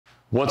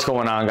What's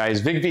going on, guys?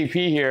 Vic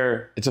VP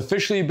here. It's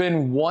officially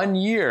been 1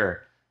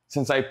 year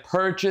since I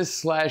purchased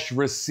slash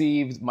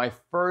received my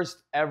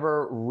first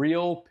ever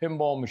real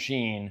pinball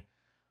machine,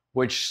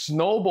 which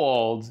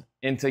snowballed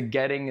into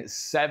getting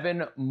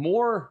 7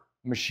 more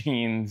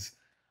machines.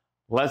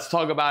 Let's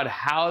talk about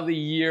how the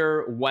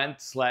year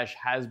went slash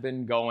has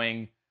been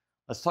going.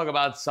 Let's talk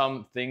about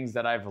some things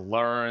that I've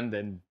learned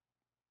and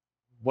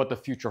what the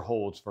future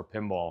holds for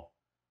pinball.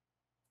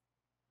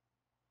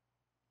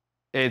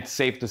 It's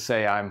safe to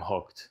say I'm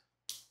hooked.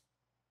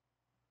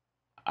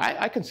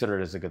 I consider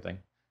it as a good thing.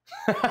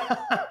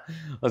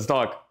 Let's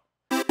talk.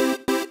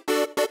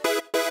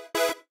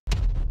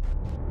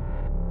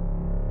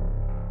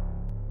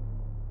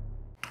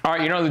 All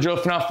right, you know the drill.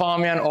 If you're not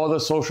following me on all the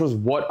socials,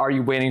 what are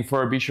you waiting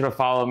for? Be sure to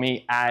follow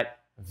me at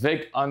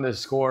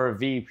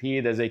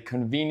Vic_VP. There's a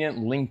convenient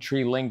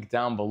Linktree link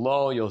down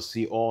below. You'll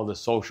see all the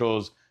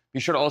socials. Be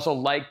sure to also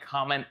like,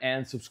 comment,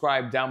 and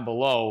subscribe down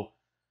below.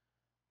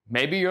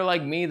 Maybe you're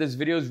like me. This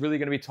video is really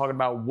going to be talking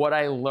about what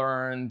I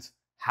learned,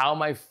 how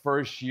my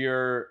first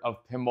year of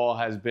pinball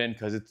has been,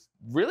 because it's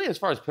really, as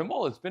far as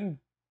pinball, it's been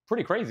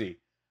pretty crazy.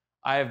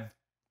 I've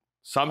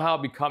somehow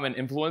become an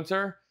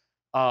influencer.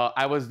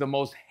 I was the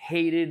most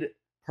hated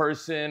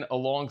person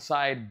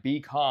alongside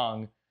B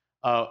Kong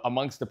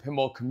amongst the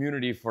pinball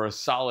community for a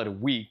solid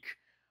week.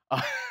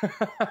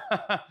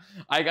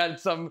 I got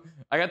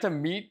to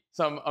meet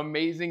some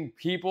amazing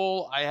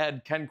people. I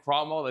had Ken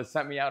Cromwell that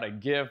sent me out a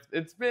gift.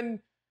 It's been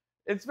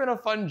a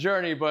fun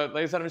journey, but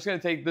like I said, I'm just gonna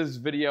take this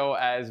video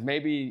as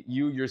maybe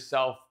you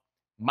yourself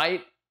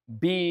might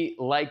be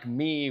like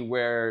me,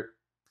 where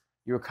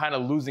you're kind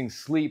of losing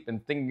sleep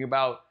and thinking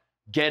about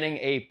getting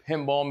a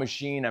pinball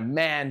machine. And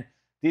man,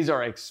 these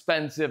are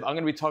expensive. I'm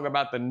gonna be talking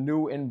about the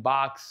new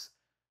in-box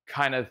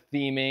kind of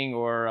theming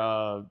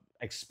or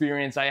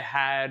experience I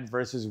had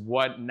versus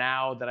what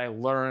now that I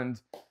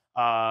learned,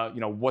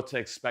 what to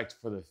expect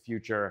for the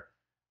future.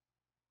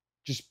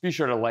 Just be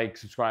sure to like,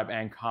 subscribe,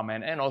 and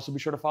comment, and also be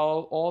sure to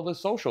follow all the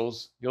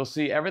socials. You'll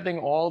see everything,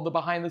 all the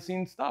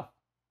behind-the-scenes stuff.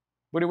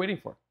 What are you waiting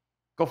for?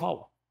 Go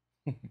follow.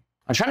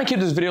 I'm trying to keep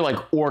this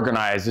video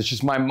organized. It's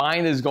just my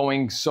mind is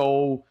going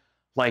so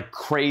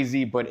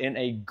crazy, but in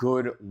a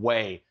good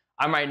way.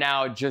 I'm right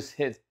now just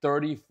hit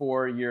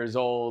 34 years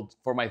old.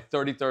 For my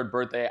 33rd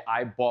birthday,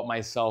 I bought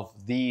myself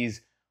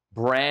these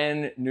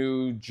brand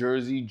new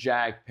Jersey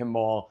Jack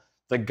pinball,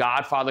 the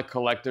Godfather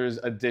Collector's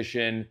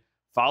Edition,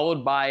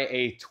 followed by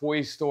a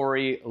Toy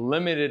Story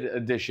limited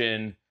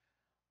edition.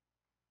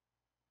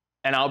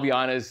 And I'll be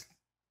honest,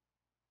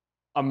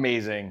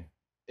 amazing.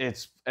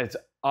 It's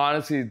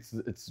honestly,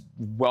 it's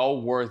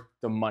well worth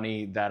the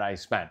money that I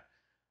spent.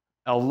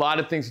 A lot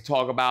of things to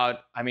talk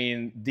about. I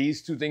mean,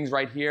 these two things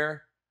right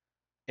here,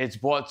 it's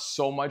brought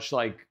so much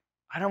I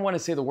don't want to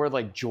say the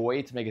word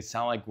joy to make it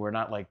sound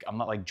like I'm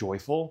not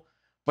joyful,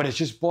 but it's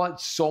just brought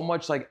so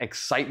much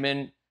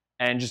excitement,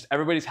 and just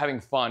everybody's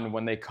having fun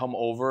when they come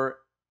over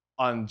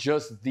on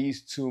just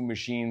these two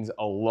machines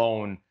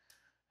alone.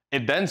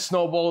 It then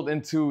snowballed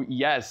into,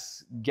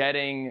 yes,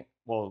 getting,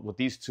 well, with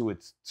these two,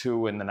 it's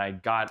 2, and then I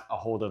got a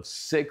hold of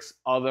 6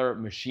 other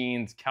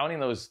machines,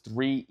 counting those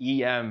 3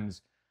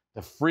 EMs,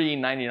 the free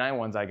 99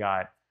 ones I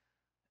got.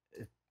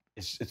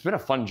 It's been a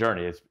fun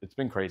journey. It's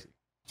been crazy.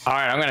 All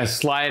right, I'm gonna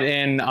slide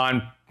in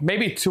on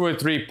maybe 2 or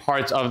 3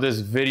 parts of this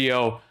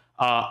video.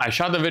 I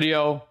shot the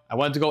video, I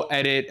went to go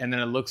edit, and then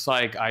it looks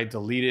like I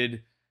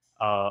deleted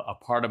a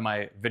part of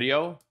my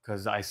video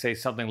because I say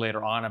something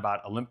later on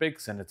about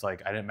Olympics, and it's I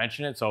didn't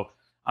mention it. So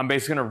I'm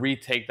basically gonna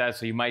retake that.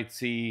 So you might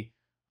see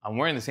I'm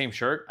wearing the same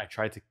shirt. I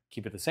tried to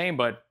keep it the same,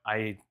 but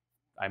I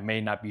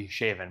may not be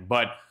shaven.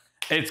 But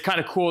it's kind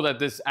of cool that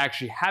this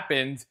actually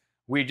happened.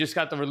 We just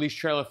got the release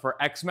trailer for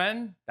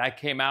X-Men. That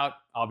came out.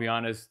 I'll be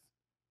honest,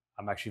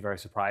 I'm actually very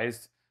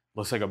surprised.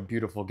 Looks like a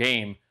beautiful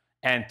game.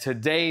 And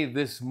today,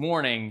 this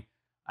morning,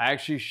 I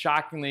actually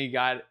shockingly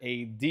got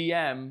a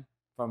DM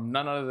from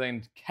none other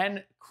than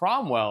Ken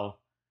Cromwell.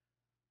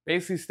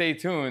 Basically, stay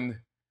tuned.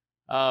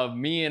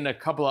 Me and a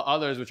couple of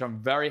others, which I'm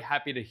very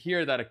happy to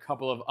hear that a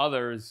couple of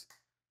others,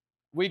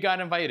 we got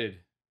invited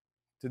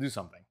to do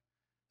something.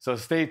 So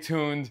stay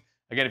tuned.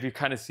 Again, if you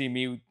kind of see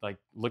me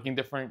looking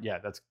different, yeah,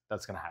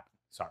 that's gonna happen.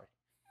 Sorry.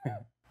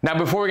 Now,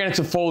 before we get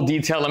into full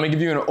detail, let me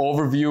give you an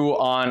overview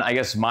on, I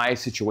guess, my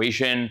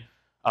situation.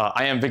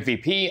 I am Vic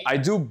VP. I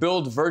do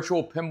build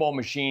virtual pinball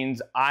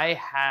machines. I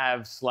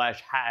have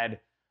had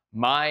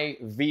my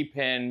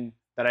VPin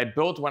that I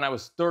built when I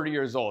was 30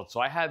 years old. So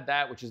I had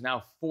that, which is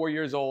now 4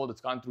 years old.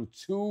 It's gone through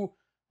 2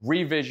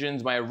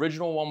 revisions. My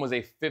original one was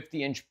a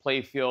 50-inch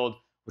playfield,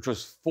 which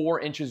was 4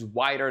 inches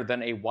wider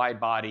than a wide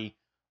body.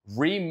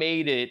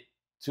 Remade it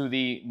to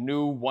the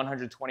new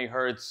 120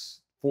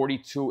 hertz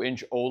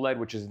 42-inch OLED,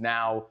 which is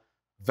now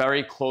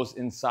very close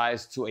in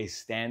size to a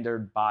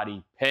standard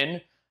body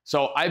pin.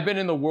 So I've been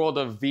in the world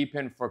of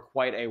VPin for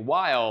quite a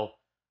while.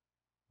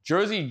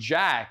 Jersey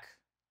Jack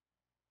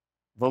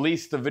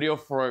released the video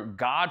for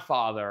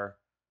Godfather,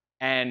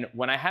 and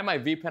when I had my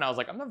VPin, I was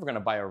like, I'm never gonna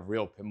buy a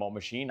real pinball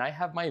machine. I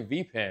have my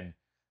VPin.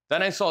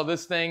 Then I saw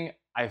this thing,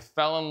 I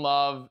fell in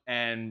love,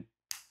 and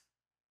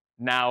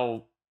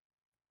now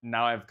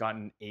I've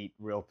gotten 8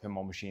 real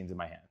pinball machines in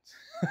my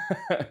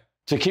hands.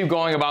 To keep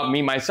going about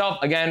me myself,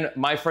 again,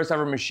 my first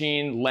ever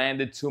machine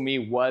landed to me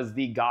was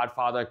the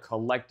Godfather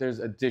Collector's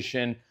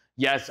Edition.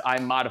 Yes, I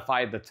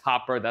modified the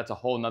topper. That's a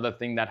whole nother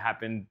thing that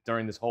happened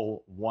during this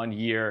whole 1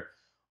 year.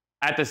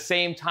 At the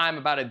same time,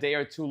 about a day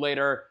or two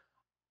later,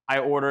 I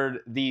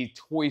ordered the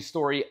Toy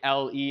Story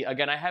LE.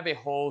 Again, I have a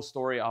whole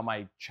story on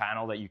my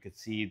channel that you could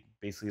see,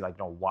 basically like,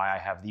 why I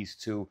have these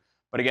two.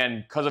 But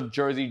again, because of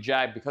Jersey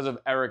Jack, because of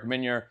Eric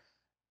Minier,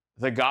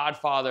 The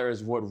Godfather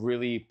is what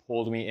really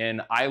pulled me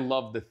in. I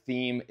love the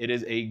theme. It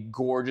is a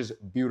gorgeous,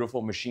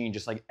 beautiful machine,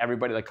 just like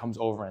everybody that comes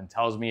over and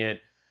tells me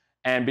it.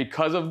 And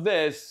because of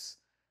this,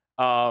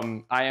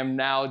 I am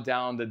now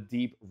down the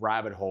deep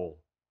rabbit hole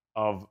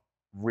of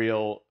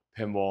real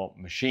pinball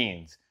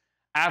machines.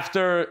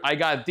 After I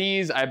got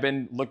these, I've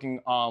been looking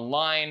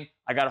online.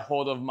 I got a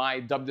hold of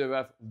my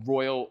WWF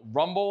Royal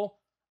Rumble.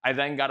 I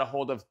then got a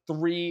hold of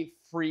 3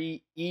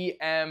 free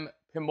EM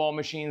pinball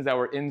machines that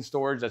were in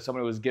storage that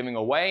somebody was giving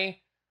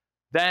away.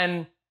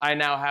 Then I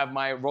now have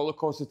my Roller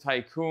Coaster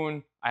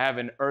Tycoon. I have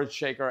an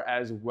Earthshaker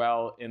as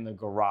well in the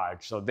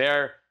garage. So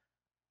there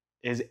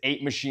is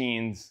 8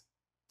 machines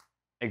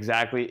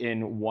exactly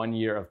in 1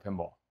 year of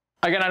pinball.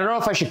 Again, I don't know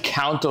if I should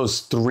count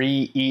those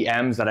 3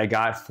 EMs that I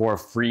got for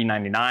free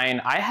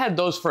 99. I had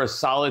those for a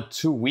solid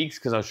 2 weeks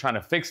because I was trying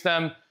to fix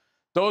them.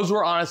 Those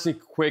were honestly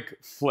quick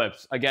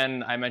flips.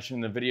 Again, I mentioned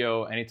in the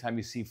video, anytime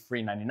you see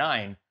free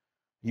 99,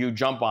 you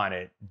jump on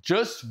it.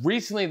 Just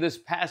recently, this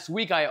past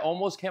week, I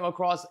almost came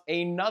across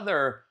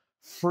another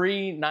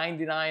free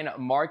 99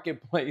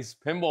 marketplace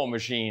pinball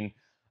machine.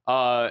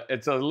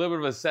 It's a little bit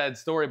of a sad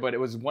story, but it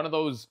was one of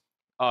those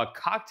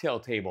cocktail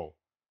table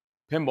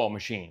pinball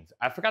machines.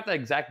 I forgot the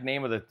exact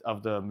name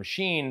of the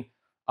machine.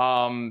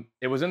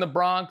 It was in the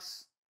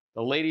Bronx.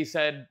 The lady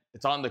said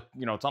it's on the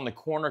it's on the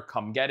corner.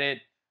 Come get it.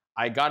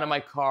 I got in my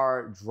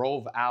car,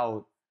 drove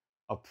out,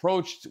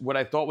 approached what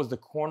I thought was the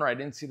corner. I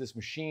didn't see this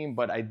machine,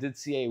 but I did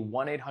see a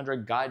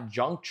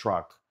 1-800-GOT-JUNK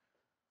truck.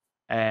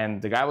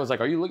 And the guy was like,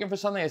 "Are you looking for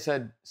something?" I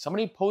said,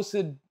 "Somebody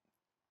posted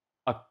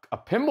a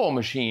pinball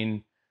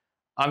machine.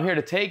 I'm here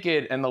to take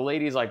it." And the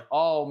lady's like,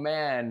 "Oh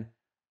man,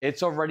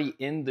 it's already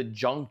in the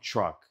junk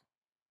truck."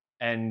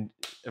 And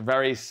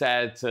very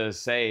sad to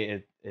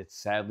say, it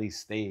sadly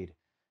stayed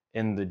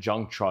in the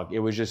junk truck. It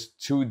was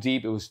just too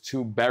deep. It was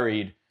too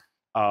buried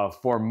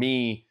for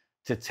me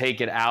to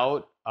take it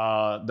out.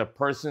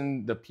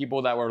 The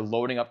people that were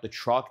loading up the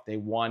truck, they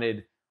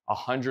wanted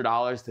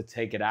 $100 to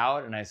take it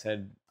out. And I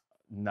said,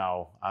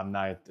 no, I'm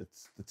not.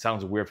 It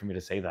sounds weird for me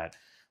to say that,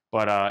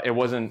 but it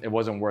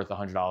wasn't worth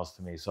 $100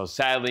 to me. So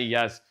sadly,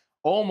 yes,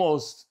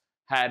 almost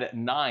had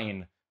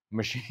 9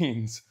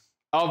 machines.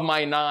 Of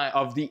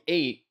the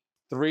 8,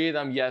 3 of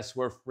them, yes,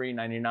 were free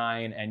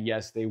 99. And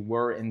yes, they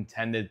were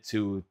intended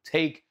to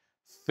take,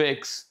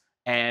 fix,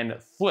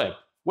 and flip,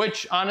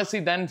 which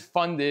honestly then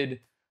funded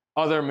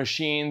other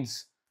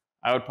machines.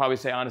 I would probably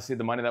say, honestly,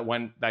 the money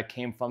that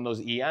came from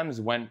those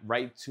EMs went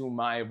right to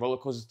my Roller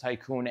Coaster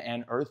Tycoon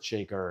and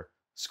Earthshaker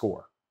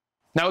score.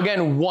 Now,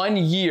 again, 1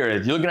 year,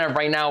 you're looking at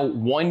right now,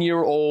 1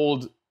 year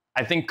old,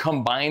 I think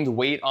combined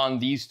weight on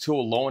these two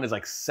alone is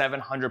like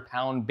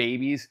 700-pound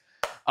babies.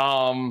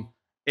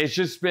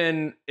 It's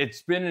been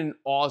an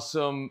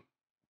awesome,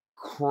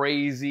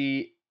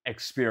 crazy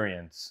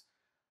experience.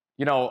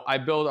 I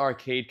build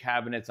arcade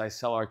cabinets, I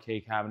sell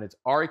arcade cabinets.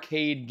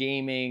 Arcade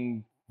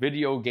gaming,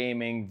 video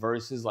gaming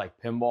versus like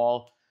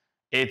pinball,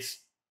 it's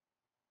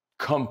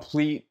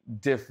complete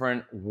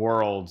different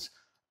worlds.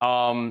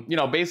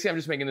 Basically I'm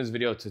just making this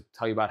video to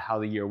tell you about how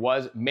the year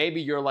was. Maybe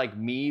you're like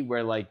me,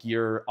 where like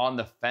you're on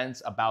the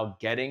fence about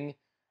getting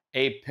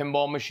a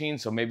pinball machine,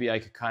 so maybe I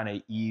could kind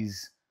of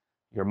ease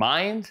your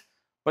mind.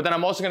 But then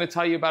I'm also going to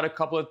tell you about a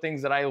couple of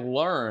things that I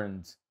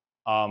learned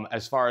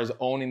as far as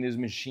owning these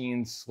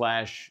machines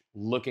 /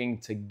 looking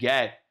to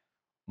get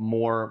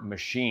more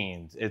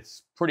machines.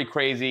 It's pretty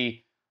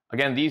crazy.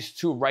 Again, these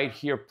two right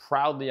here,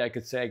 proudly, I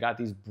could say I got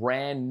these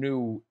brand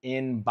new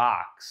in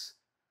box.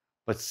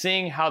 But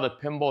seeing how the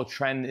pinball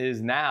trend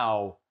is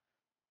now,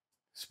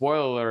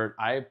 spoiler alert,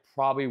 I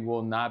probably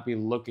will not be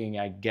looking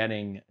at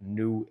getting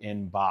new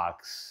in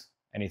box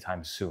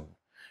anytime soon.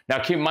 Now,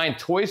 keep in mind,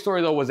 Toy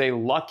Story, though, was a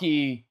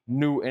lucky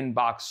new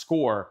in-box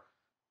score.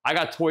 I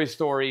got Toy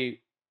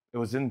Story. It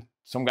was in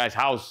some guy's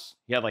house.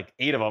 He had like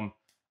 8 of them.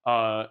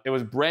 It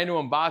was brand new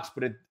in box,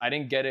 but I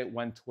didn't get it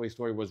when Toy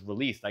Story was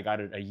released. I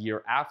got it a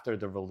year after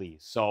the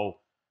release. So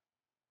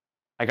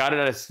I got it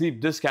at a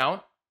steep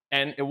discount,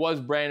 and it was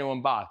brand new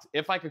in box.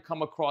 If I could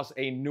come across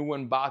a new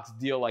in box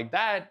deal like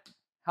that,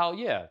 hell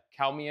yeah,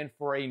 count me in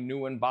for a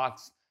new in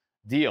box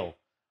deal.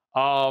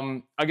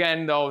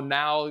 Again, though,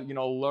 now,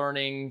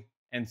 learning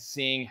and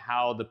seeing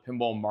how the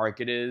pinball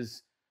market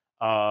is,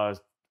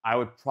 I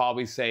would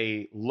probably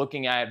say,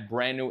 looking at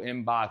brand new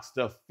inbox,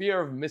 the fear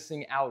of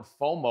missing out,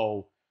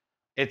 FOMO,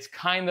 it's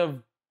kind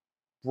of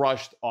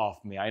brushed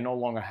off me. I no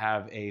longer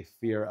have a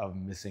fear of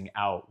missing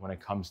out when it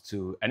comes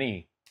to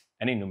any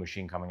new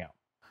machine coming out.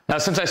 Now,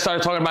 since I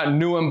started talking about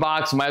new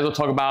inbox, might as well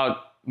talk about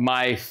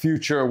my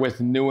future with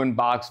new in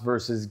box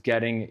versus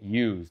getting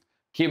used.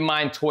 Keep in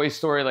mind, Toy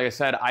Story, like I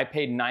said, I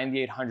paid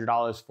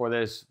 $9,800 for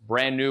this.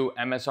 Brand new,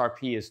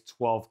 MSRP is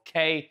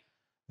 $12K.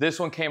 This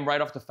one came right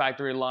off the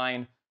factory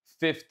line,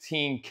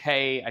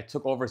 $15K. I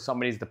took over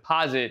somebody's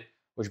deposit,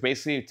 which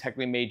basically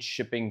technically made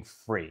shipping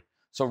free.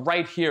 So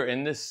right here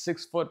in this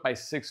 6 foot by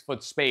 6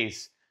 foot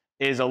space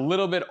is a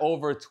little bit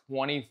over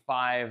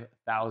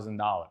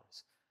 $25,000.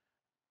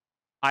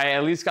 I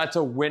at least got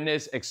to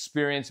witness,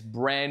 experience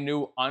brand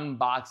new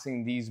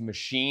unboxing these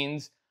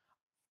machines.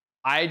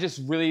 I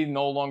just really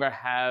no longer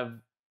have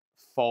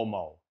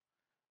FOMO.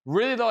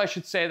 Really though, I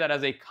should say that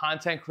as a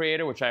content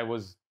creator, which I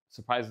was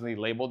surprisingly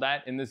labeled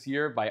that in this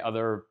year by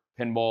other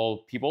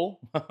pinball people,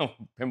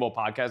 pinball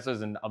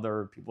podcasters and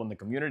other people in the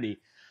community.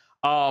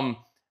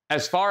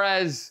 As far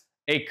as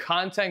a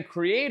content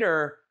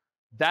creator,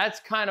 that's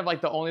kind of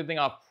like the only thing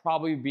I'll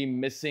probably be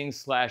missing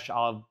slash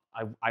I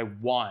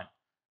want.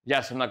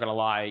 Yes, I'm not gonna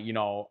lie, you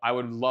know, I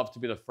would love to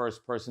be the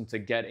first person to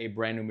get a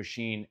brand new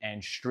machine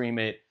and stream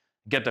it,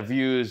 get the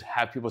views,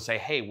 have people say,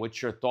 hey,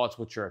 what's your thoughts,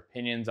 what's your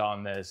opinions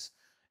on this?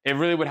 It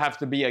really would have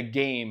to be a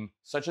game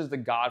such as The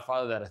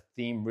Godfather that a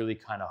theme really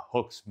kind of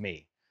hooks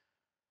me.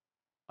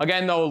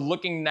 Again, though,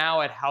 looking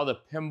now at how the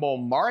pinball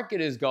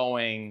market is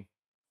going,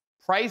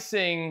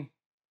 pricing,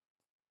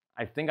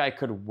 I think I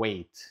could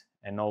wait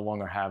and no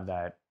longer have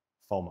that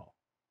FOMO.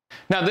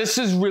 Now, this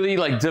is really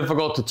like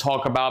difficult to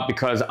talk about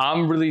because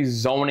I'm really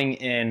zoning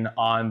in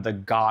on The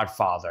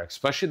Godfather,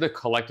 especially the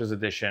collector's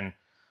edition.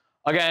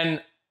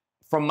 Again,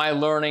 from my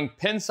learning,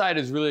 Pinside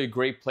is really a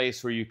great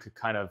place where you could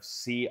kind of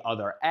see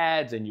other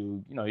ads and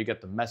you get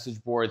the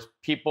message boards.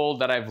 People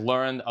that I've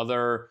learned,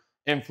 other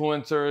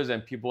influencers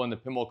and people in the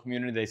pinball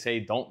community, they say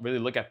don't really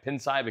look at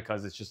Pinside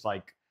because it's just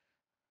like,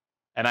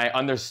 and I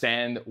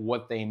understand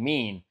what they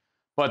mean.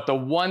 But the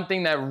one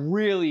thing that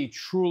really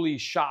truly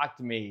shocked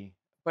me,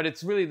 but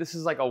it's really, this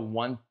is like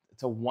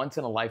it's a once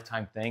in a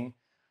lifetime thing.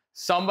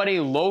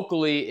 Somebody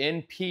locally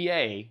in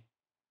PA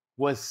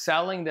was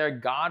selling their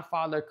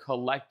Godfather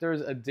Collector's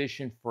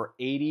Edition for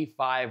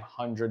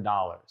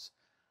 $8,500.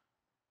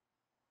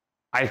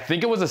 I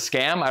think it was a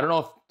scam. I don't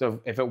know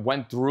if it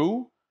went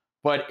through,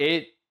 but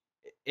it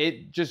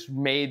just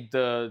made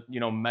the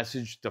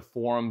the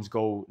forums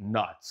go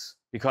nuts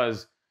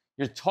because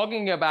you're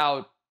talking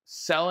about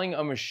selling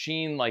a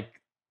machine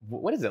like,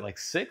 what is it, like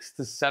 6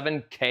 to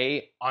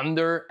 7K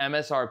under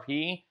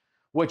MSRP,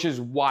 which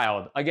is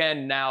wild.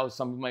 Again, now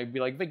some people might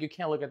be like, Vic, you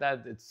can't look at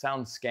that. It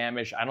sounds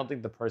scamish. I don't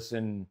think the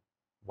person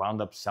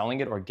wound up selling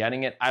it or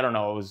getting it. I don't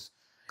know.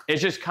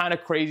 It's just kind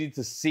of crazy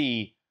to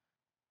see,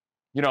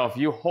 if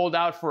you hold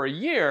out for a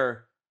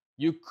year,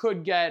 you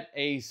could get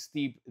a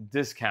steep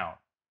discount.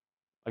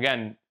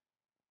 Again,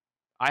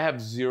 I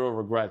have zero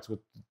regrets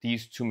with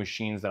these two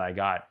machines that I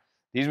got.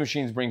 These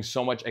machines bring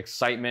so much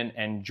excitement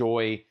and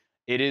joy.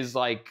 It is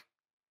like,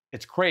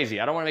 it's crazy.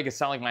 I don't want to make it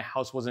sound like my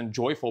house wasn't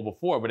joyful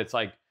before, but it's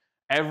like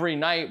every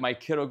night my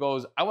kiddo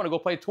goes, I want to go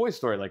play Toy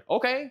Story. Like,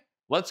 okay,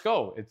 let's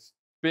go. It's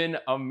been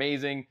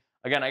amazing.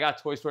 Again, I got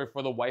Toy Story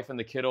for the wife and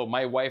the kiddo.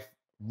 My wife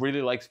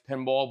really likes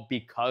pinball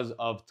because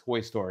of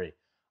Toy Story.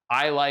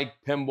 I like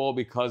pinball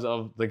because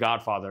of The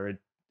Godfather.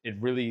 It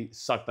really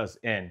sucked us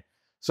in.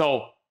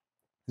 So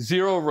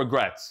zero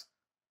regrets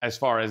as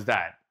far as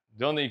that.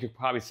 The only thing you could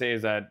probably say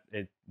is that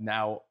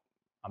now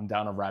I'm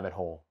down a rabbit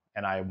hole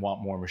and I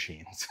want more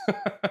machines.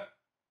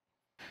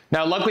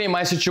 Now, luckily in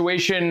my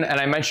situation, and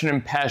I mentioned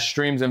in past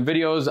streams and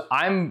videos,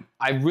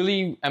 I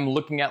really am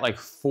looking at like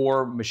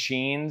 4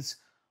 machines.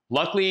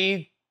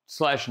 Luckily /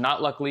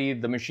 not luckily,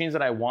 the machines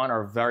that I want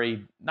are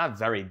not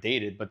very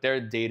dated, but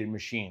they're dated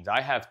machines.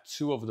 I have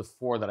 2 of the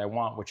 4 that I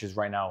want, which is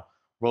right now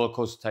Roller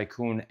Coaster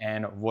Tycoon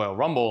and Royal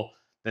Rumble.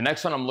 The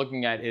next one I'm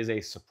looking at is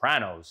a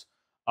Sopranos.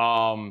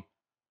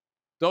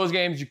 Those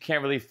games you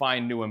can't really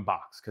find new in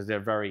box because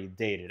they're very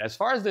dated. As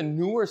far as the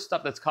newer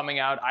stuff that's coming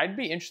out, I'd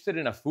be interested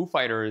in a Foo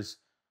Fighters.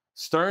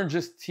 Stern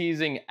just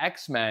teasing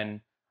X-Men.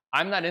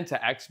 I'm not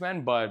into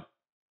X-Men, but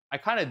I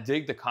kind of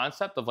dig the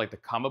concept of like the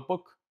comic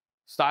book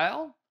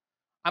style.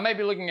 I might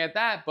be looking at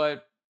that,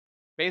 but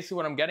basically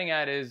what I'm getting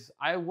at is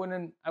I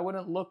wouldn't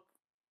look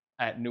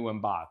at new in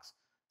box.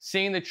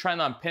 Seeing the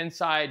trend on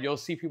Pinside, you'll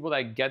see people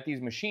that get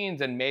these machines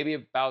and maybe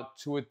about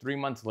 2 or 3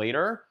 months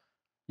later,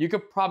 you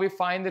could probably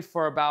find it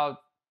for about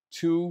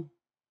 $2,000,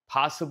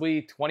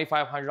 possibly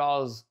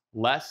 $2,500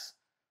 less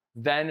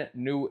than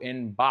new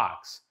in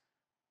box.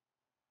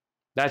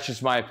 That's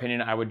just my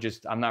opinion.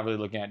 I'm not really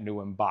looking at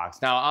new in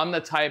box. Now, I'm the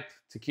type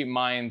to keep in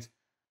mind,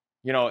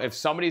 if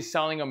somebody's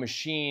selling a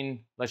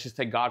machine, let's just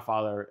take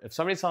Godfather. If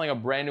somebody's selling a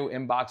brand new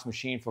in-box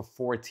machine for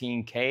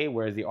 $14K,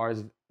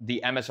 whereas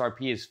the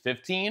MSRP is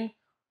 $15,000,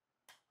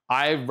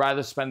 I'd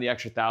rather spend the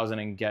extra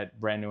 $1,000 and get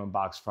brand new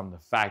in-box from the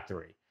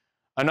factory.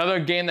 Another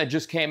game that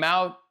just came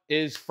out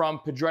is from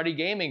Pedretti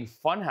Gaming,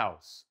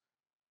 Funhouse.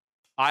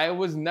 I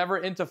was never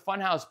into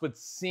Funhouse, but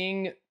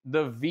seeing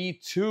the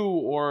V2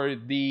 or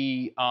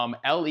the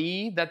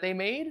LE that they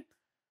made,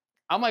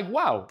 I'm like,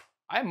 wow,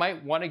 I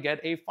might want to get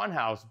a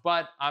Funhouse,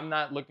 but I'm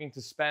not looking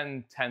to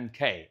spend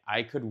 $10K.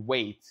 I could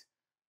wait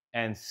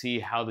and see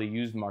how the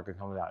used market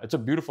comes out. It's a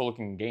beautiful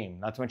looking game.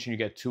 Not to mention you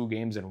get 2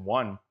 games in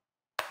one.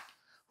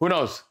 Who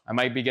knows? I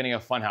might be getting a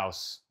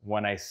Funhouse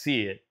when I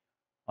see it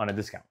on a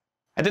discount.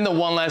 I think the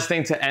one last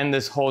thing to end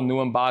this whole new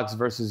unbox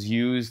versus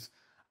used,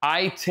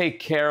 I take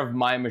care of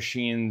my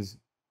machines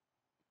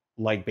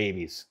like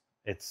babies.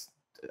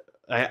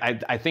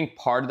 I think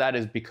part of that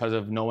is because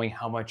of knowing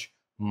how much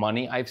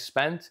money I've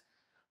spent.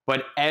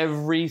 But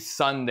every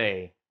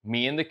Sunday,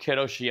 me and the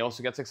kiddo, she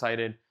also gets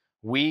excited,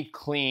 we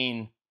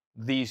clean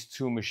these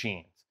 2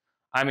 machines.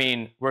 I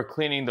mean, we're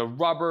cleaning the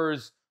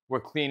rubbers, we're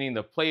cleaning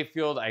the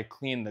playfield, I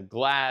clean the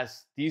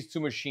glass. These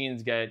 2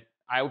 machines get,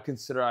 I would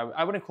consider,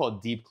 I wouldn't call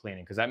it deep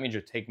cleaning because that means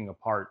you're taking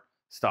apart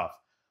stuff.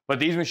 But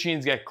these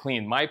machines get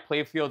cleaned. My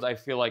playfields, I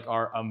feel like,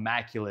 are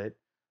immaculate,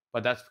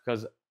 but that's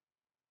because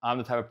I'm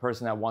the type of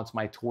person that wants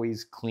my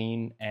toys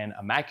clean and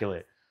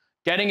immaculate.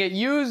 Getting it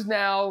used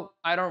now,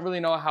 I don't really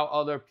know how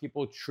other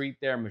people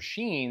treat their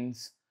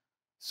machines.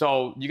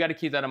 So you got to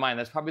keep that in mind.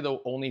 That's probably the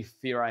only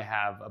fear I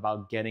have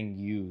about getting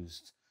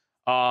used.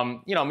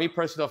 You know, me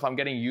personally, if I'm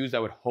getting used, I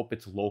would hope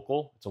it's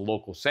local. It's a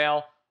local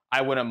sale.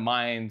 I wouldn't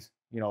mind,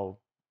 you know,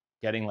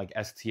 getting like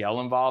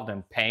STL involved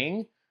and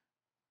paying.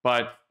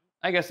 But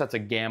I guess that's a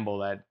gamble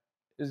that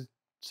is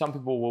some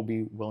people will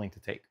be willing to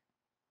take.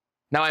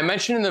 Now, I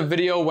mentioned in the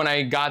video when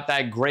I got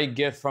that great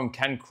gift from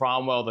Ken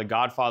Cromwell, the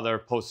Godfather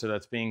poster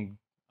that's being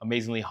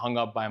amazingly hung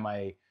up by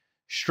my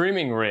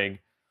streaming rig.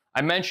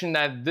 I mentioned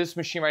that this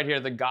machine right here,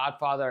 the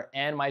Godfather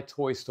and my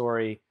Toy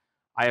Story,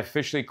 I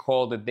officially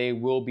called that they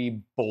will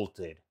be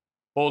bolted.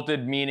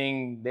 Bolted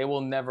meaning they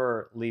will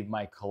never leave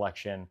my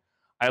collection.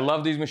 I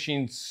love these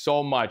machines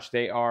so much.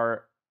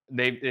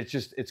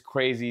 It's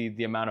crazy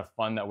the amount of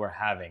fun that we're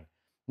having.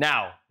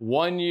 Now,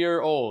 1 year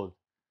old.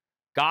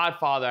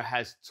 Godfather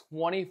has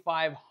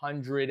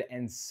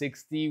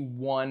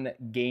 2,561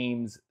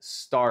 games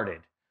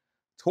started.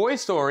 Toy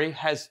Story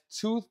has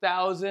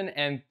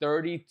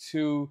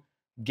 2,032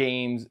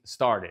 games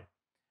started.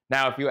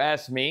 Now, if you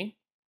ask me,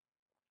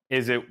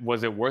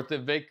 was it worth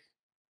it, Vic?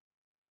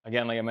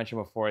 Again, like I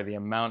mentioned before, the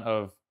amount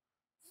of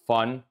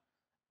fun,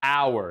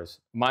 hours.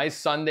 My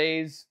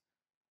Sundays,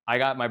 I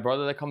got my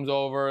brother that comes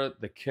over,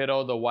 the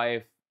kiddo, the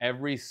wife.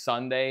 Every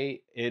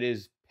Sunday, it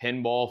is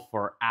pinball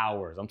for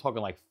hours. I'm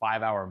talking like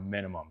 5-hour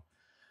minimum.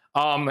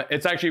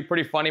 It's actually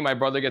pretty funny. My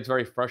brother gets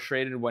very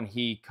frustrated when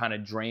he kind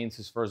of drains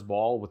his first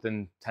ball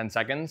within 10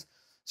 seconds.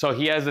 So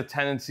he has a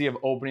tendency of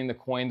opening the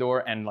coin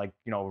door and, like,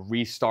 you know,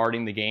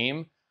 restarting the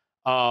game.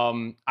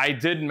 I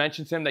did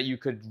mention to him that you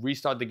could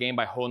restart the game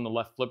by holding the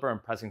left flipper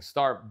and pressing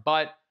start.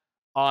 But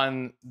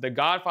on the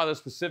Godfather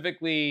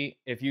specifically,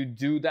 if you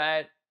do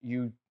that,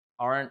 you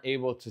aren't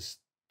able to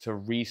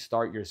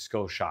restart your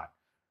skill shot.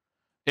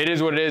 It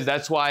is what it is.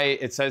 That's why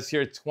it says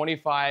here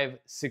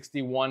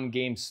 2,561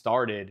 games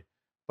started,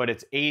 but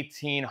it's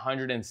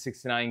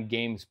 1,869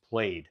 games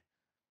played.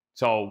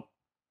 So,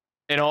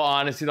 in all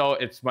honesty, though,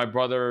 it's my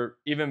brother,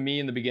 even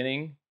me in the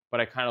beginning, but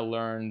I kind of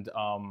learned,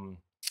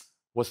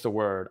 what's the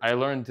word? I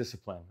learned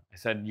discipline. I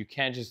said, you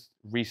can't just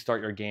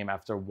restart your game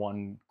after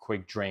one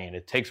quick drain.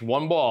 It takes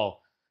one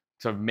ball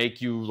to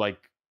make you,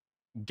 like,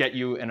 get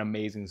you an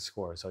amazing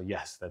score. So,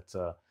 yes, that's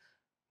a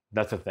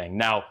thing.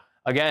 Now,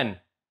 again,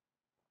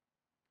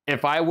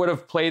 if I would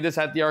have played this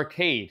at the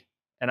arcade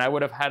and I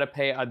would have had to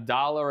pay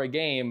 $1 a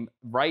game,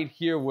 right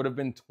here would have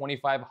been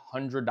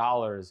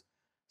 $2,500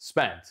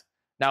 spent.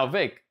 Now,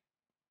 Vic,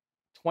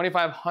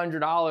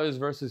 $2,500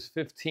 versus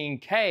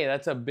 $15K,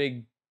 that's a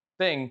big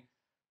thing.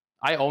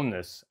 I own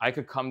this. I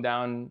could come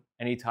down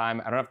anytime.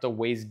 I don't have to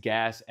waste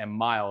gas and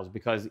miles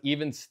because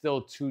even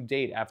still to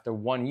date, after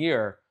 1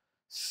 year,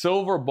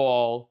 Silver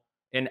Ball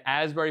in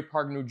Asbury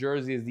Park, New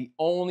Jersey is the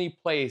only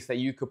place that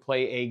you could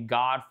play a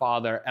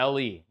Godfather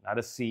LE, not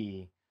a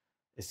CE.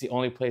 It's the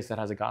only place that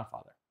has a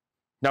Godfather.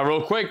 Now,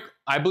 real quick,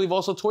 I believe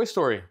also Toy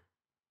Story.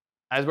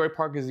 Asbury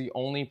Park is the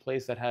only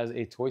place that has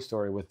a Toy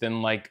Story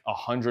within like a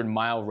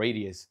 100-mile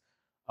radius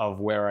of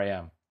where I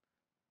am.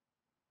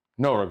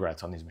 No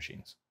regrets on these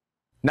machines.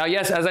 Now,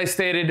 yes, as I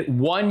stated,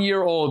 1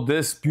 year old,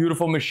 this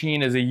beautiful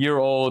machine is a year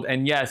old.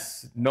 And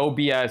yes, no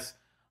BS,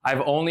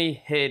 I've only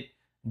hit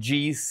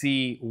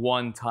GC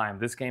one time.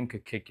 This game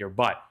could kick your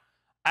butt.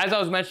 As I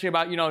was mentioning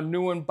about, you know,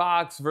 new in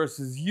box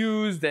versus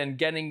used and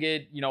getting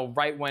it, you know,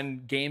 right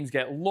when games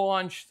get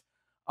launched.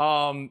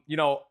 You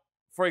know,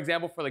 for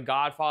example, for the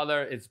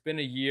Godfather, it's been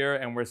a year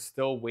and we're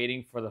still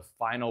waiting for the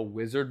final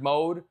wizard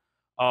mode,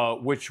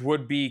 which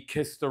would be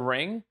Kiss the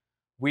Ring.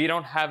 We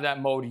don't have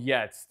that mode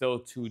yet, still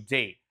to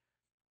date.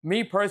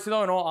 Me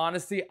personally, in all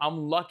honesty,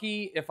 I'm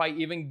lucky if I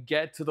even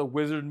get to the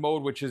wizard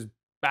mode, which is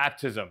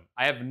baptism.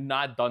 I have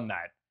not done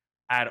that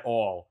at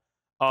all.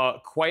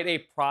 Quite a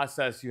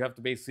process. You have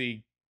to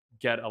basically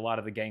get a lot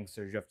of the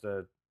gangsters. You have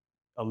to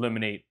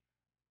eliminate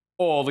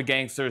all the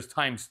gangsters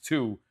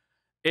 ×2.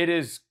 It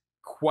is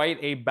quite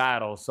a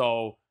battle.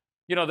 So,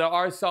 you know, there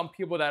are some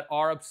people that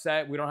are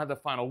upset we don't have the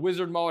final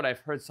wizard mode. I've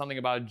heard something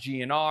about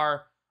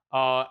GNR.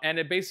 And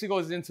it basically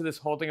goes into this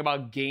whole thing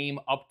about game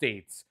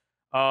updates.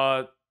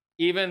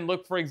 Even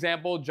look, for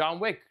example, John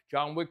Wick.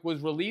 John Wick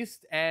was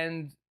released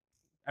and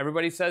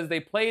everybody says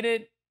they played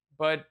it,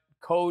 but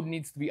code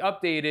needs to be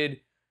updated.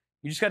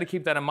 You just got to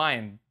keep that in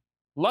mind.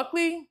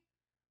 Luckily,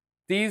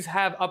 these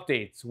have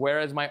updates,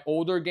 whereas my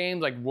older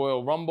games like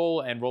Royal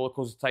Rumble and Roller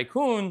Coaster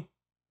Tycoon,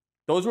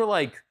 those were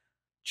like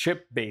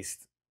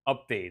chip-based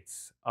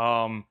updates.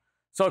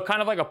 So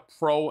kind of like a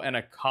pro and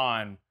a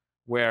con,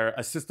 where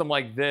a system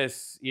like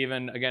this,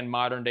 even again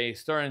modern day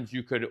Sterns,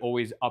 you could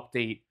always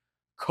update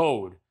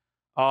code.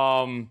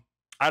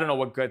 I don't know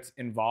what gets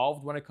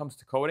involved when it comes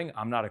to coding.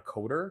 I'm not a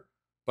coder,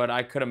 but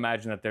I could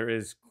imagine that there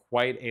is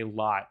quite a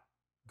lot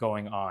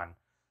going on.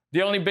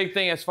 The only big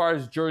thing as far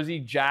as Jersey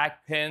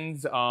Jack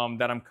pins that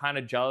I'm kind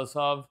of jealous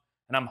of,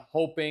 and I'm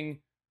hoping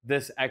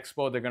this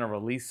expo they're going to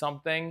release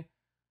something,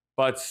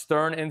 but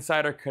Stern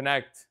Insider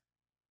Connect,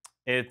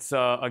 it's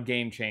a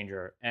game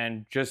changer.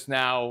 And just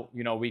now,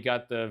 you know, we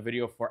got the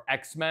video for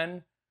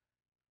X-Men,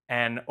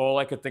 and all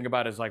I could think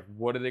about is like,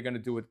 what are they going to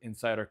do with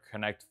Insider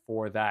Connect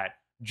for that?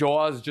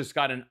 Jaws just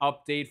got an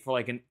update for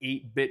like an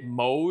 8-bit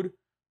mode.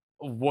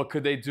 What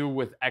could they do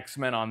with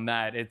X-Men on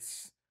that?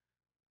 It's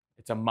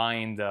a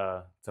mind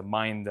game.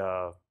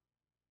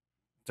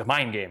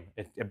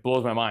 It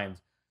blows my mind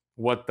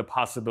what the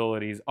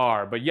possibilities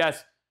are. But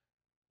yes,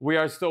 we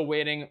are still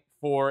waiting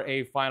for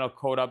a final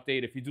code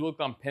update. If you do look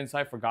on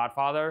Pinside for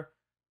Godfather,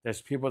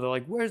 there's people that are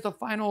like, where's the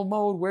final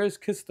mode? Where's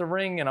Kiss the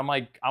Ring? And I'm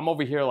like, I'm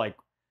over here like,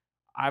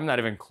 I'm not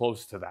even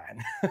close to that.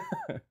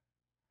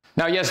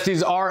 Now, yes,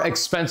 these are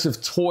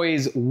expensive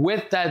toys.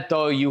 With that,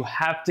 though, you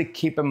have to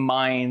keep in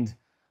mind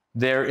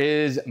there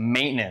is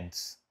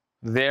maintenance.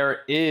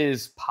 There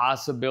is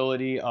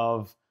possibility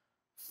of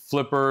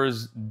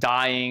flippers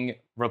dying,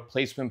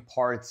 replacement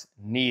parts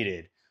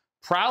needed.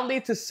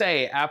 Proudly to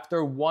say,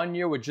 after 1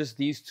 year with just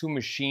these two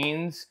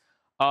machines,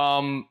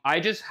 I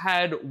just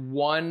had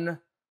one,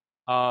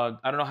 I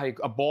don't know how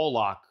a ball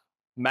lock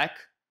mech.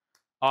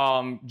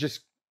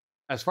 Just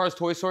as far as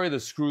Toy Story, the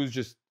screws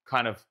just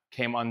kind of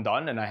came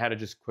undone, and I had to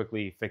just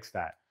quickly fix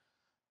that.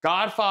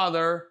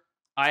 Godfather,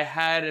 I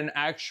had an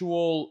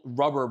actual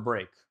rubber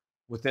break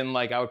within,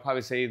 like, I would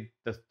probably say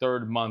the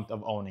 3rd month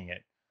of owning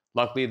it.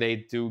 Luckily, they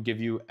do give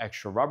you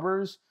extra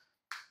rubbers.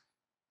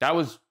 That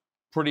was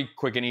pretty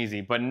quick and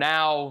easy. But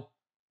now,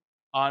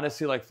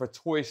 honestly, like for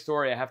Toy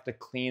Story, I have to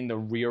clean the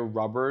rear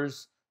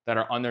rubbers that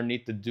are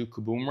underneath the Duke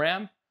Kaboom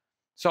ramp.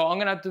 So I'm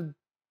gonna have to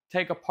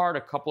take apart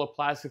a couple of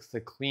plastics to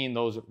clean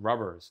those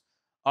rubbers.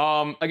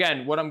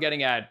 Again, what I'm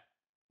getting at,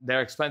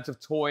 they're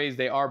expensive toys.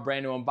 They are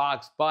brand new in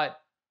box,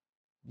 but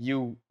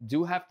you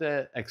do have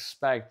to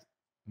expect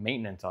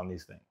maintenance on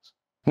these things.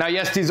 Now,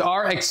 yes, these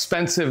are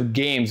expensive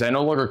games. I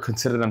no longer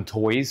consider them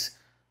toys.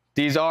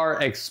 These are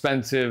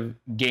expensive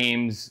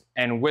games,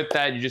 and with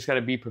that, you just got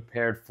to be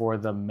prepared for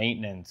the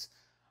maintenance.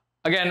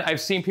 Again,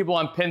 I've seen people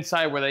on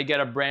Pinside where they get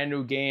a brand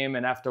new game,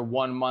 and after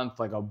 1 month,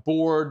 like a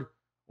board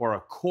or a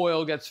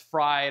coil gets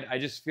fried. I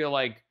just feel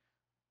like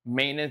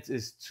maintenance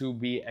is to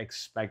be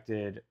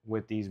expected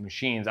with these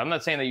machines. I'm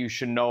not saying that you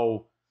should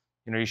know,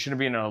 you shouldn't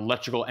be an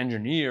electrical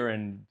engineer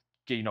and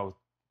get,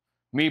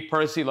 me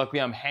personally, luckily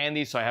I'm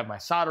handy, so I have my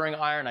soldering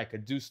iron. I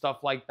could do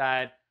stuff like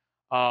that.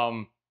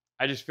 I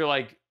just feel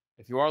like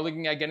if you are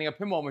looking at getting a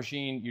pinball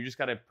machine, you just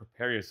got to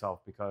prepare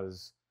yourself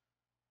because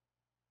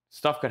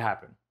stuff could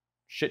happen.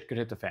 Shit could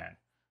hit the fan.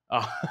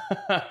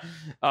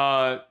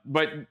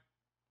 But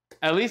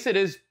at least it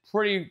is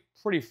pretty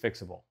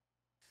fixable.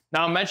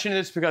 Now, I'm mentioning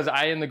this because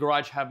I, in the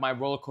garage, have my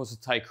Roller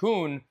Coaster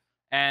Tycoon,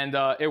 and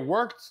it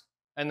worked.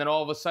 And then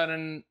all of a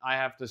sudden, I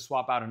have to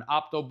swap out an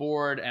opto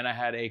board, and I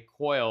had a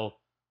coil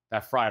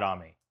that fried on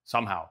me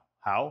somehow.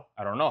 How?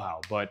 I don't know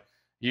how, but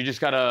you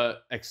just gotta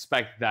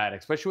expect that,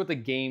 especially with a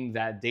game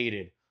that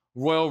dated.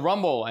 Royal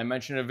Rumble, I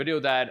mentioned in a video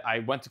that I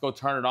went to go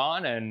turn it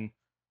on, and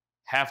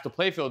half the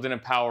playfield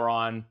didn't power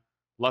on.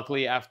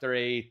 Luckily, after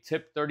a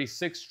tip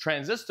 36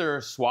 transistor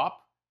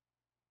swap,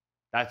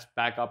 that's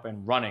back up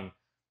and running.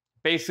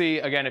 Basically,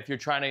 again, if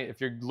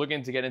you're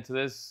looking to get into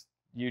this,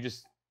 you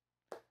just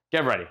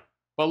get ready.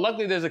 But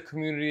luckily, there's a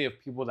community of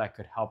people that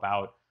could help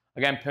out.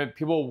 Again,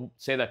 people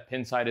say that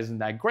Pinside isn't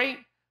that great,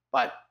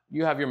 but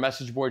you have your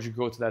message board. You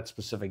go to that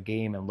specific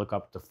game and look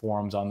up the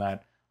forums on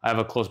that. I have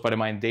a close buddy of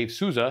mine, Dave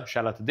Souza.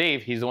 Shout out to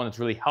Dave. He's the one that's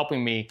really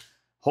helping me,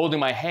 holding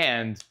my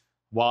hand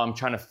while I'm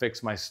trying to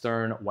fix my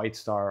Stern White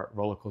Star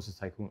Roller Coaster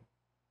Tycoon.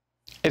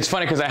 It's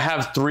funny because I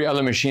have 3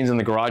 other machines in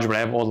the garage, but I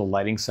have all the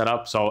lighting set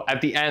up. So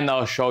at the end,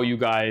 I'll show you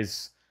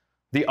guys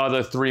the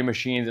other 3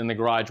 machines in the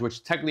garage,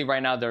 which technically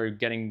right now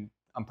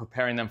I'm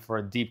preparing them for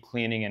a deep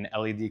cleaning and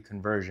LED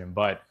conversion.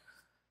 But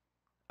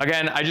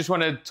again, I just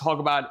want to talk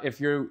about if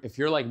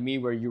you're like me,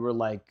 where you were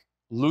like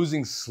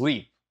losing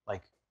sleep,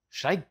 like,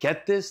 should I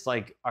get this?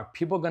 Like, are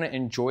people going to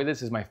enjoy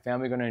this? Is my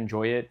family going to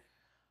enjoy it?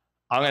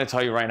 I'm going to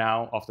tell you right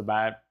now off the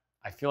bat,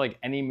 I feel like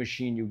any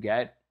machine you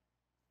get,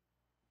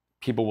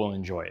 people will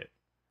enjoy it.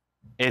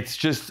 It's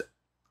just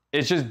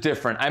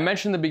different. I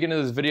mentioned in the beginning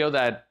of this video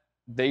that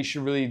they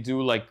should really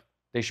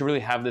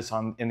have this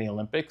in the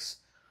Olympics.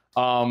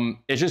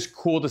 It's just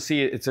cool to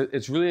see it.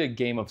 It's really a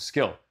game of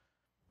skill.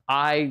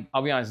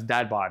 I'll be honest,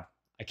 dad bod,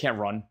 I can't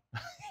run.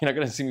 You're not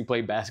gonna see me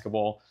play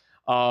basketball.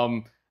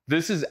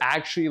 this is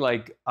actually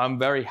like, I'm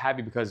very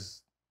happy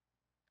because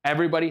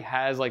everybody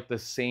has like the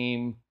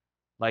same,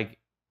 like,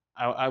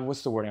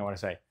 what's the wording I want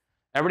to say?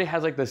 Everybody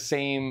has like the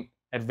same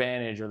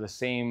advantage or the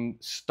same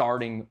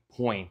starting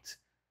point.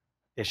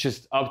 It's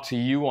just up to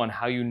you on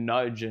how you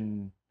nudge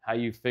and how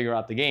you figure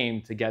out the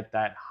game to get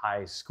that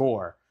high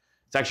score.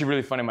 It's actually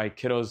really funny. My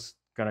kiddo's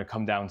gonna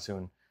come down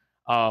soon.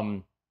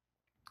 I'm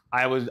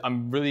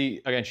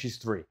really, again, she's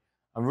 3.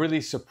 I'm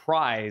really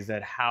surprised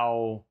at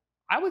how,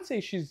 I would say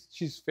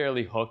she's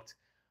fairly hooked.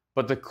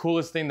 But the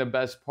coolest thing, the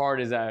best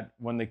part is that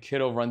when the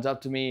kiddo runs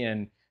up to me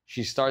and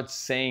she starts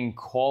saying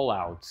call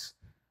outs,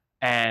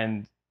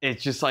 and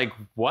it's just like,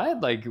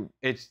 what? Like,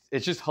 it's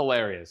just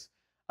hilarious.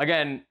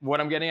 Again,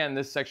 what I'm getting at in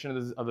this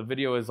section of the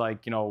video is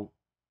like, you know,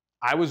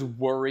 I was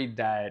worried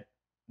that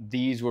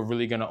these were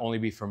really gonna only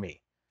be for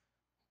me.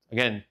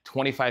 Again,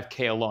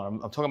 25K alone.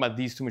 I'm talking about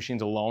these 2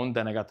 machines alone,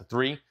 then I got the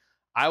 3.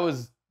 I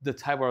was the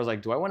type where I was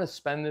like, do I wanna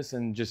spend this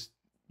and just,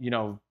 you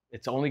know,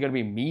 it's only gonna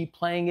be me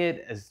playing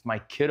it? Is my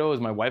kiddo, is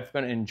my wife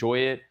gonna enjoy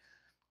it?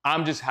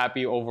 I'm just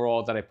happy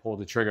overall that I pulled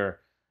the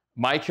trigger.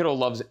 My kiddo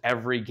loves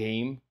every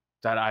game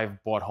that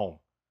I've bought home.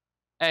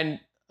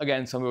 And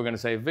again, some people are gonna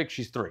say, Vic,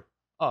 she's 3.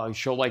 Oh,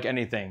 she'll like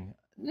anything.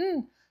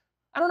 I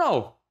don't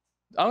know.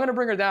 I'm gonna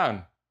bring her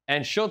down,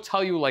 and she'll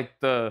tell you like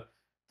when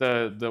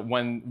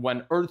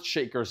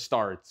Earthshaker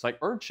starts. Like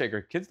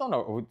Earthshaker, kids don't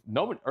know.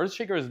 No,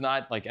 Earthshaker is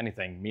not like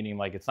anything. Meaning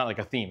like it's not like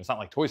a theme. It's not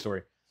like Toy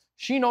Story.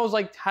 She knows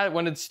like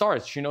when it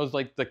starts. She knows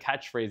like the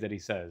catchphrase that he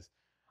says.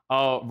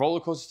 Roller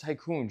Coaster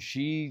Tycoon.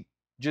 She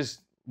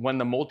just when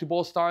the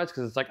multi-ball starts,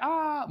 because it's like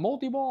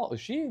multi-ball.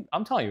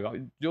 I'm telling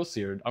you, you'll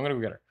see her. I'm gonna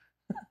go get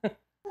her.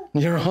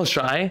 You're all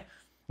shy.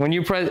 When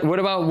you press, what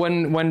about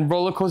when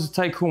Roller Coaster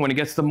Tycoon, when it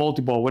gets the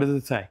multi-ball, what does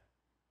it say?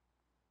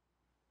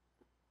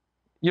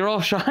 You're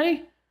all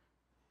shy?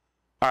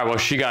 All right, well,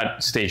 she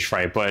got stage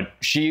fright, but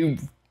she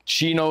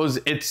knows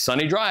it's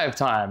Sunny Drive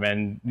time,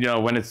 and you know,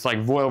 when it's like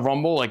Royal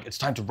Rumble, like it's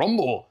time to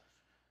rumble.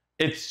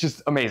 It's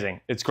just amazing.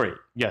 It's great.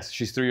 Yes,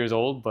 she's 3 years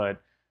old,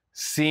 but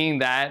seeing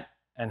that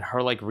and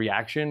her like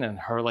reaction and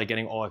her like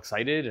getting all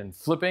excited and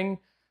flipping.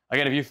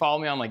 Again, if you follow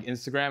me on like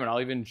Instagram, and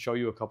I'll even show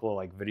you a couple of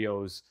like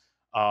videos,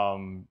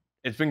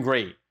 it's been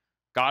great.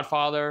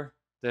 Godfather,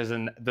 there's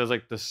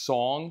like the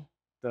song,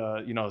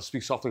 the, you know,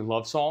 Speak Softly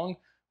Love song.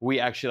 We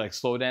actually like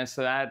slow dance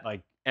to that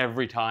like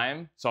every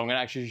time. So I'm gonna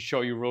actually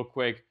show you real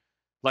quick,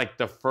 like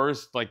the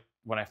first, like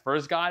when I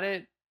first got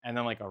it, and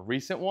then like a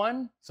recent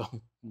one. So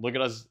look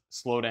at us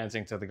slow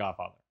dancing to the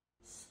Godfather.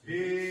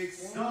 Speak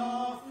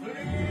softly,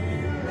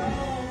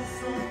 low,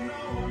 so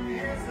no one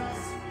hears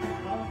us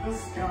above the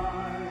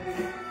sky.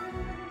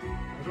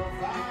 The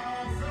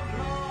vows of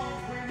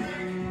love we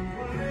make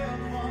will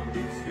live on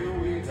till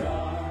we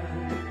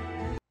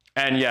die.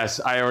 And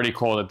yes, I already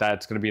called it that.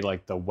 It's gonna be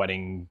like the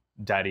wedding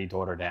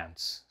daddy-daughter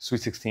dance,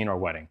 Sweet 16 or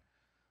wedding.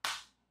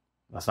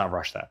 Let's not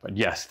rush that, but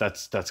yes,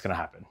 that's gonna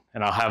happen,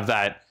 and I'll have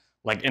that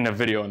like in a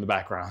video in the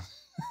background.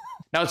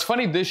 Now it's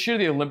funny, this year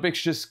the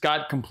Olympics just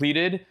got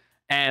completed,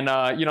 and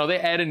you know, they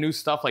added new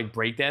stuff like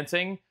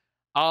breakdancing.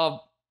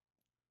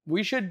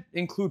 We should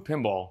include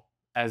pinball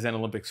as an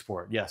Olympic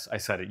sport. Yes, I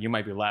said it. You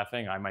might be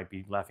laughing, I might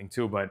be laughing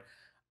too, but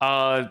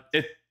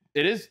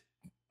it's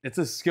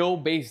a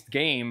skill-based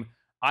game.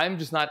 I'm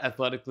just not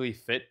athletically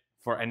fit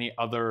for any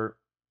other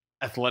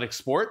athletic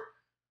sport,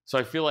 so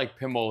I feel like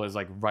pinball is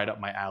like right up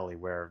my alley,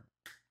 where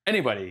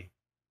anybody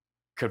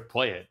could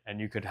play it and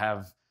you could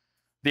have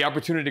the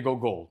opportunity to go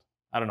gold.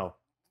 I don't know.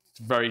 It's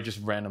a very just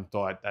random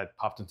thought that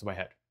popped into my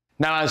head.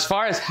 Now, as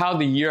far as how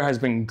the year has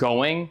been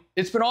going,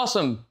 it's been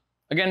awesome.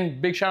 Again,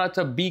 big shout out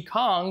to B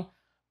Kong.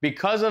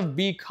 Because of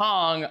B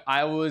Kong,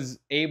 I was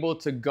able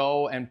to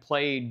go and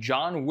play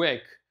John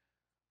Wick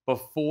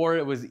before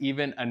it was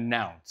even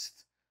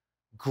announced.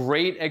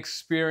 Great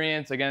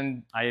experience.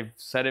 Again, I've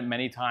said it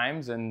many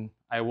times and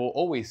I will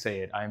always say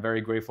it. I'm very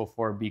grateful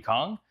for B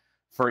Kong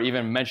for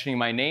even mentioning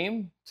my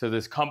name to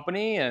this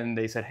company, and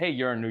they said, hey,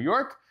 you're in New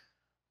York,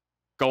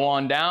 go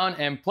on down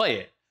and play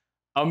it.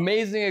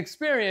 Amazing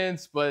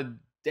experience, but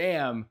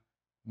damn,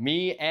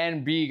 me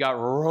and B got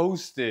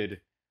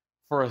roasted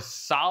for a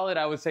solid,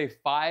 I would say,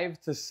 5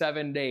 to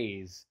 7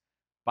 days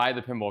by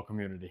the pinball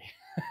community.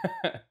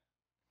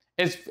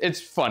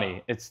 It's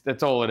funny.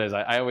 That's all it is.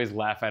 I always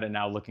laugh at it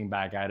now looking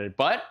back at it.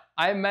 But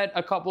I met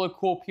a couple of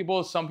cool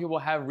people. Some people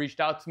have reached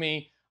out to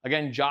me.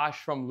 Again,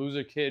 Josh from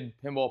Loser Kid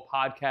Pinball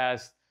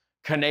Podcast,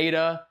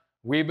 Kaneda.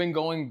 We've been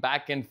going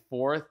back and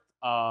forth.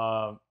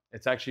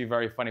 It's actually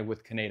very funny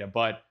with Kaneda.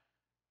 But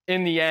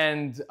in the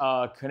end,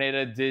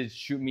 Kaneda did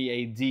shoot me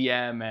a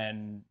DM,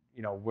 and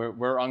you know,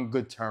 we're on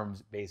good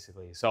terms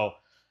basically. So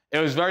it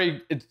was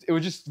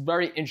just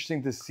very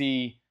interesting to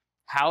see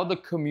how the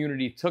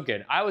community took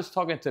it. I was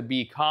talking to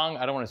B Kong.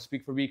 I don't want to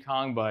speak for B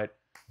Kong, but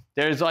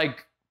there's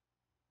like,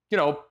 you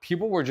know,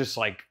 people were just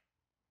like,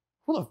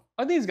 who the f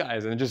are these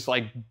guys? And just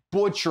like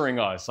butchering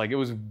us. Like, it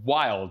was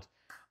wild.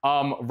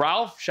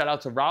 Ralph, shout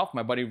out to Ralph,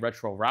 my buddy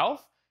Retro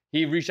Ralph.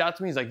 He reached out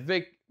to me. He's like,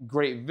 Vic,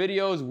 great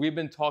videos. We've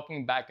been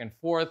talking back and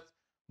forth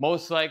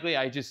Most likely,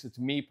 it's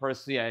me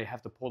personally. I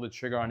have to pull the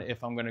trigger on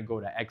if I'm gonna go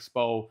to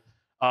Expo.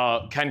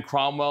 Ken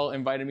Cromwell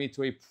invited me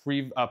to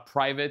a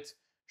private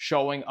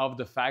showing of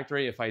the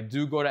factory. If I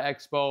do go to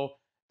Expo,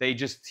 they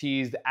just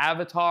teased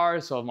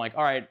Avatar, so I'm like,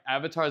 all right,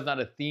 Avatar is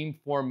not a theme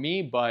for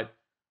me, but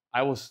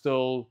I will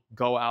still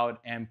go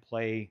out and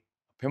play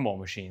a pinball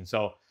machine.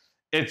 So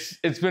it's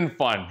been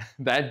fun.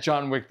 That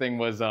John Wick thing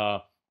was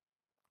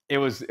it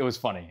was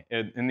funny.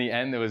 In the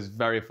end, it was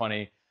very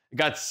funny. It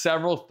got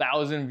several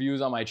thousand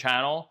views on my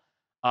channel.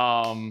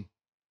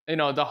 You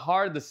know,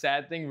 the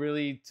sad thing,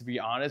 really, to be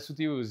honest with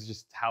you, was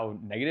just how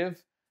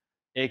negative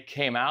it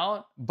came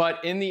out.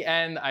 But in the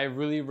end, I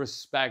really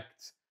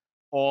respect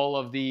all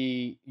of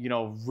the, you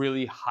know,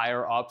 really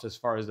higher ups as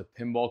far as the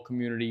pinball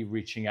community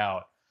reaching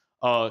out.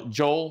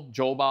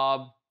 Joel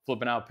Bob,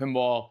 flipping out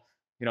pinball,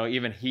 you know,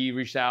 even he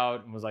reached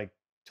out and was like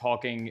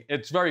talking.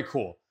 It's very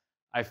cool.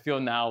 I feel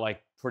now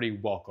like pretty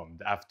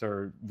welcomed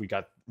after we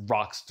got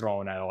rocks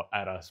thrown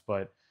at us,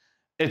 but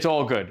it's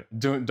all good.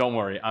 Don't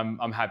worry.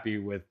 I'm happy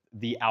with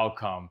the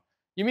outcome.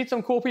 You meet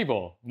some cool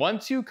people.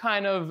 Once you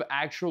kind of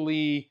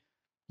actually,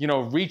 you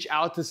know, reach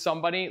out to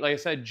somebody, like I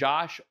said,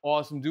 Josh,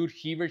 awesome dude,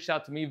 he reached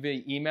out to me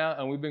via email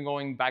and we've been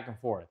going back and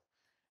forth.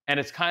 And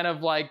it's kind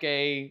of like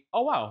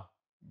oh wow,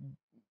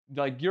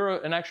 like you're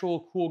an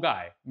actual cool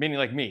guy, meaning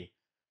like me.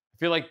 I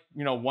feel like,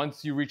 you know,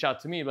 once you reach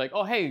out to me, like,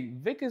 oh hey,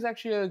 Vic is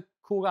actually a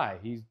cool guy.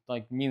 He's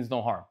like means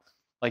no harm.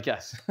 Like,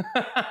 yes.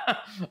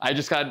 I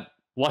just got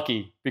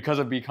lucky because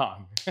of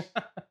BCon.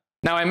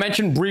 Now, I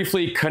mentioned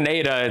briefly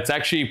Canada. It's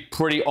actually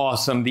pretty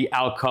awesome, the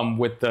outcome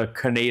with the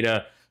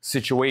Canada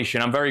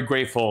situation. I'm very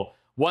grateful.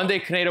 One day,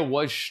 Canada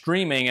was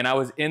streaming, and I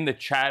was in the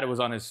chat. It was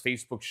on his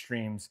Facebook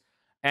streams.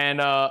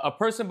 And a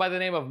person by the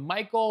name of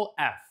Michael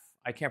F.,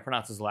 I can't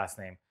pronounce his last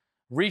name,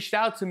 reached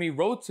out to me,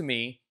 wrote to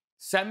me,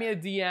 sent me a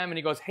DM, and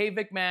he goes, hey,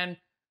 Vic, man,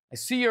 I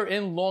see you're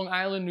in Long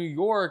Island, New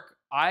York.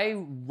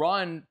 I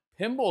run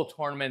pinball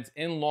tournaments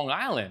in Long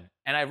Island.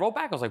 And I wrote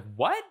back, I was like,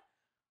 what?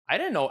 I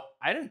didn't know.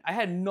 I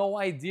had no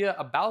idea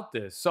about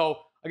this. So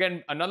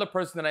again, another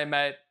person that I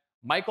met,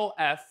 Michael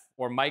F.,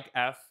 or Mike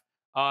F.,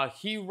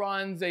 he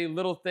runs a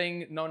little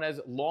thing known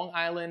as Long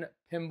Island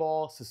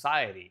Pinball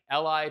Society,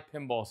 LI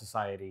Pinball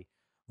Society.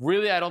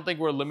 Really, I don't think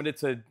we're limited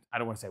to, I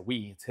don't want to say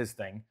we, it's his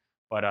thing,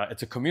 but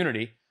it's a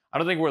community. I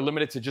don't think we're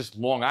limited to just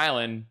Long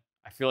Island.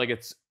 I feel like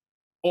it's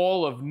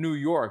all of New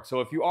York.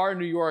 So if you are in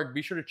New York,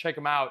 be sure to check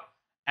him out.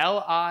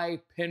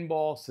 LI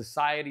Pinball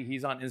Society.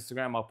 He's on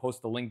Instagram. I'll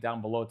post the link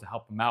down below to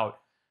help him out.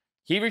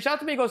 He reached out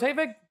to me. He goes, hey,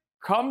 Vic,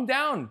 come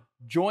down.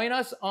 Join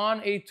us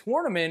on a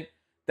tournament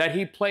that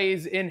he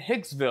plays in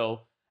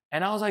Hicksville.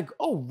 And I was like,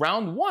 oh,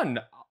 round one.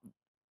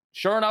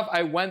 Sure enough,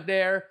 I went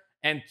there.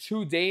 And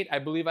to date, I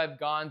believe I've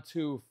gone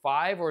to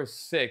 5 or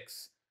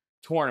 6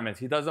 tournaments.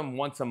 He does them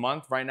once a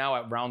month right now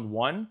at round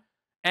 1.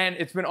 And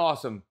it's been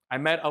awesome. I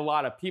met a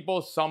lot of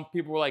people. Some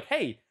people were like,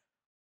 hey,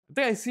 I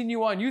think I seen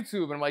you on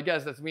YouTube. And I'm like,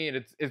 yes, that's me.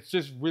 And it's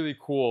just really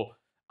cool.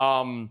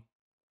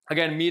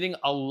 Again, meeting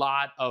a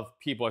lot of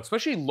people,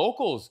 especially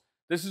locals.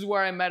 This is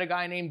where I met a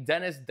guy named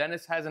Dennis.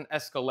 Dennis has an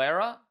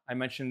Escalera. I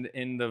mentioned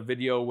in the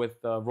video with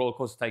Roller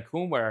Coaster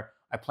Tycoon where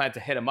I plan to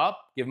hit him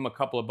up, give him a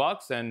couple of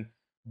bucks, and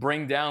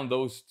bring down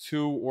those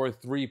 2 or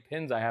 3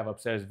 pins I have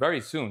upstairs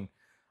very soon.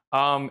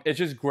 It's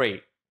just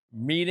great.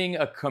 Meeting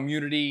a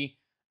community,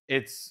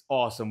 it's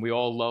awesome. We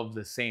all love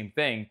the same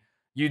thing.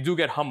 You do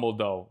get humbled,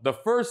 though. The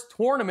first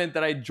tournament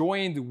that I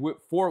joined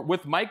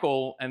with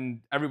Michael and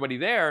everybody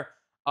there,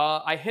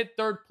 I hit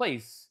 3rd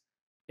place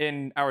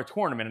in our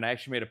tournament, and I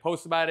actually made a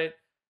post about it.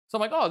 So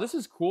I'm like, oh, this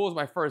is cool. It's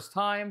my first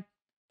time.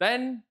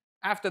 Then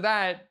after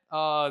that,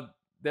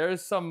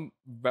 there's some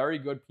very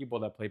good people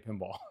that play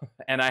pinball.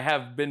 And I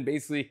have been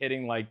basically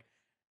hitting like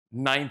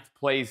 9th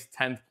place,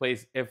 10th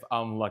place if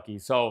I'm lucky.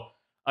 So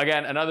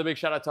again, another big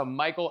shout out to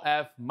Michael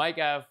F., Mike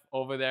F.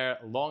 over there,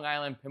 Long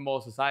Island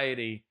Pinball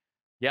Society.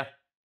 Yeah,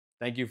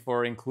 thank you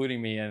for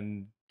including me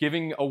and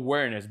giving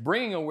awareness,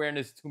 bringing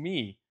awareness to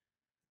me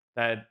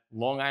that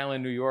Long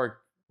Island, New York,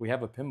 we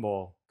have a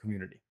pinball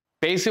community.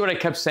 Basically what I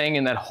kept saying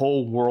in that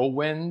whole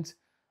whirlwind,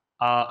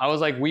 I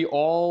was like, we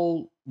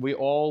all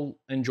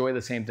enjoy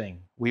the same thing.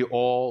 We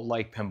all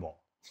like pinball.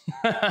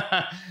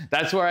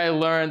 That's where I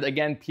learned,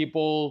 again,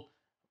 people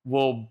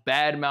will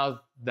badmouth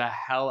the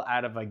hell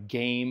out of a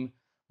game.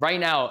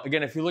 Right now,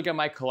 again, if you look at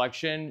my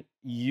collection,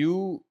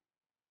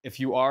 if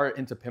you are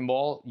into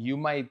pinball, you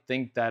might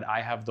think that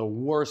I have the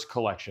worst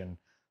collection,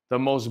 the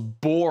most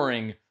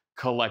boring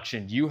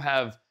collection. You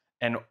have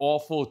an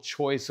awful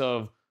choice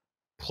of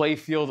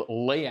playfield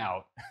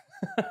layout.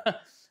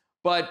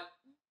 But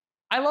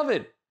I love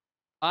it.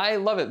 I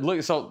love it.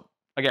 Look, so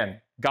again,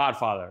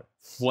 Godfather,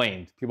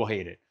 flamed. People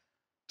hate it.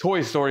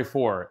 Toy Story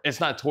 4, it's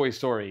not Toy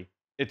Story.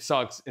 It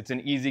sucks. It's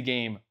an easy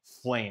game.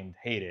 Flamed.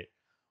 Hate it.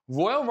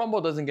 Royal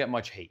Rumble doesn't get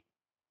much hate.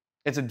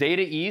 It's a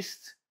Data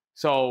East,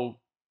 so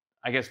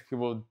I guess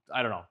people,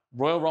 I don't know.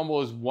 Royal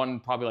Rumble is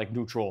one probably like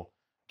neutral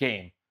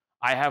game.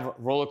 I have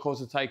Roller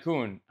Coaster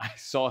Tycoon. I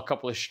saw a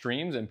couple of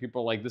streams and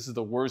people are like, this is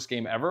the worst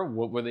game ever.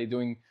 What were they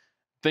doing,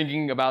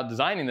 thinking about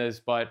designing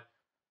this? But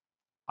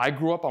I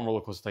grew up on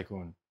Roller Coaster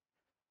Tycoon.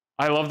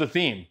 I love the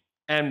theme.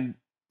 And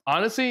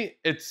honestly,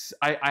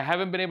 I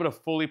haven't been able to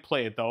fully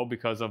play it though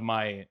because of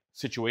my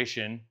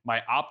situation.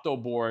 My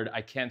opto board,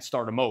 I can't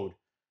start a mode.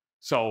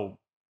 So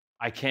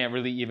I can't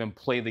really even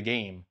play the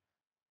game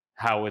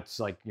how it's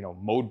like,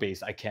 mode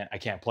based. I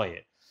can't play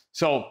it.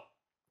 So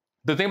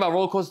the thing about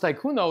Roller Coaster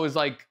Tycoon though is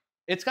like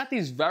it's got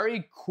these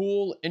very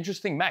cool,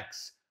 interesting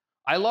mechs.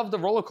 I love the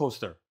roller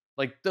coaster.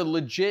 Like the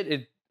legit,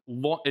 it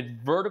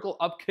vertical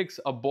up kicks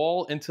a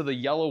ball into the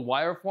yellow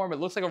wire form. It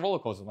looks like a roller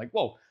coaster. I'm like,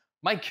 whoa,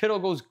 my kiddo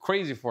goes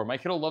crazy for it. My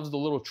kiddo loves the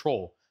little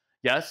troll.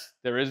 Yes,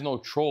 there is no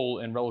troll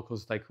in Roller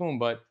Coaster Tycoon,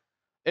 but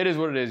it is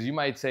what it is. You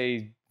might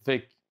say,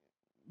 Vic,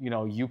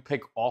 you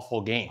pick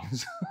awful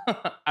games.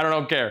 I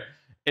don't care.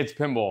 It's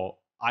pinball.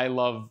 I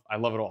love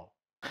it all.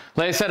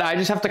 Like I said, I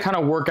just have to kind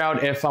of work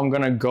out if I'm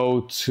gonna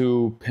go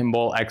to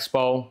Pinball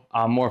Expo.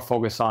 I'm more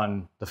focused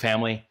on the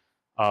family.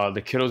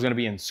 The kiddo's gonna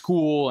be in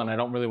school, and I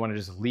don't really want to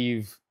just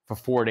leave for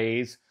 4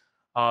 days.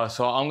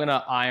 So I'm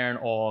gonna iron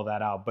all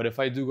that out. But if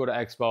I do go to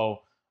Expo,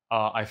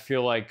 I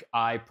feel like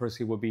I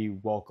personally would be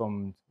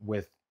welcomed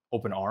with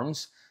open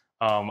arms.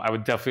 I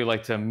would definitely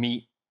like to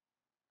meet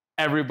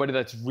everybody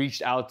that's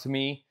reached out to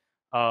me.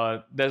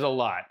 There's a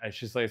lot. It's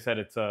just like I said,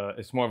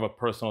 it's more of a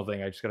personal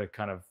thing. I just gotta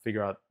kind of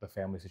figure out the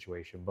family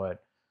situation.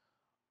 But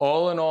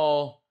all in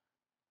all,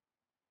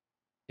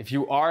 if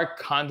you are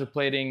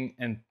contemplating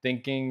and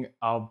thinking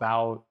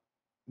about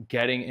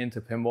getting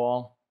into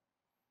pinball,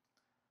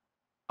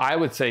 I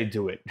would say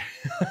do it.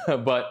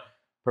 But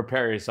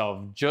prepare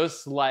yourself.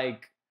 Just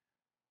like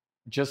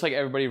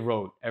everybody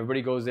wrote.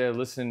 Everybody goes there,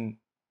 listen,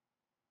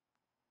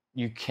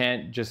 you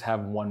can't just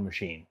have one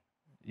machine.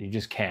 You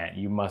just can't.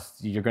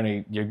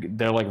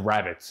 They're like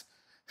rabbits.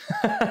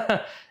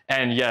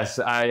 And yes,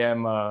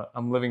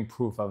 I'm living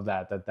proof of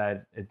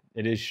that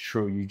it is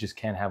true. You just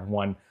can't have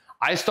one.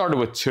 I started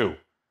with 2.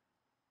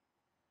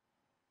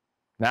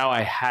 Now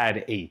I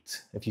had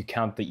 8, if you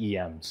count the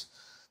EMs.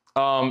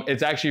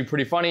 It's actually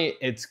pretty funny.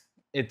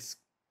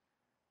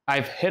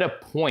 I've hit a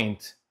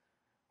point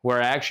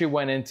where I actually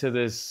went into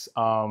this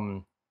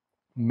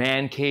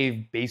man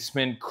cave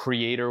basement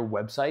creator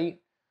website,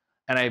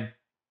 and I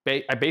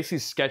basically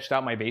sketched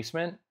out my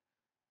basement,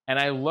 and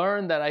I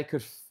learned that I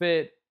could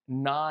fit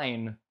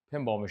 9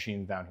 pinball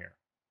machines down here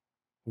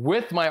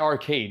with my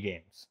arcade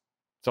games.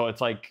 So it's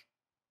like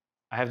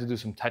I have to do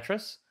some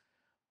Tetris,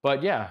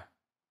 but yeah,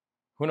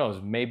 who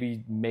knows?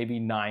 Maybe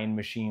 9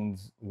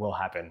 machines will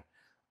happen.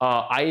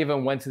 I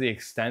even went to the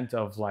extent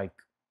of like,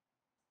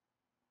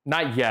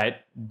 not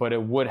yet, but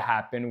it would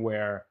happen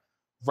where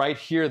right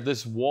here,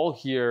 this wall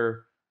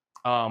here,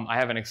 I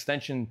have an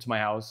extension to my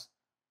house.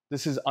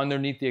 This is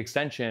underneath the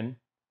extension.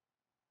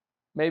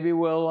 Maybe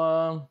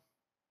we'll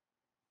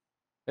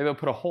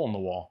put a hole in the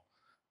wall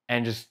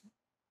and just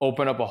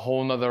open up a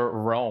whole nother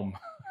realm.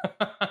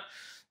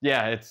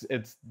 Yeah,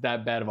 it's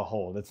that bad of a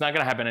hole. It's not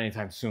gonna happen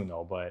anytime soon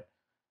though, but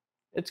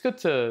it's good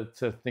to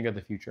think of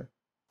the future.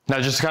 Now,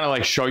 just to kind of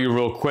like show you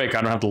real quick,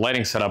 I don't have the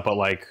lighting set up, but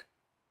like,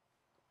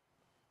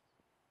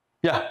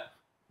 yeah,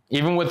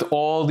 even with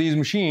all these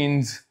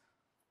machines,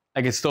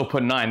 I can still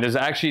put 9. There's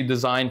actually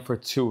designed for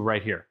 2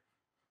 right here.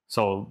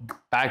 So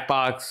back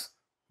box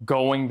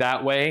going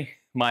that way.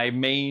 My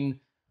main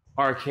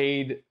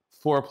arcade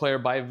 4-player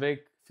by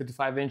Vic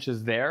 55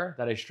 inches there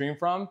that I stream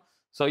from.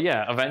 So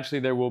yeah, eventually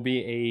there will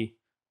be a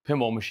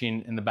pinball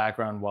machine in the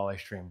background while I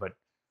stream, but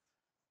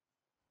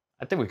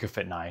I think we could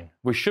fit 9.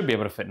 We should be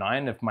able to fit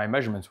 9 if my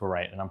measurements were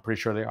right, and I'm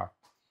pretty sure they are.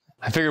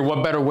 I figured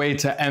what better way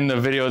to end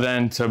the video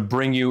than to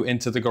bring you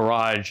into the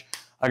garage.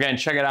 Again,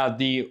 check it out.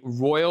 The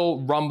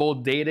Royal Rumble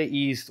Data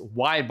East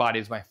wide body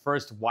is my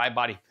first wide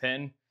body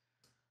pin.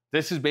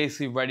 This is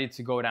basically ready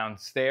to go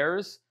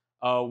downstairs.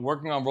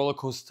 Working on Roller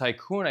Coaster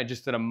Tycoon, I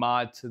just did a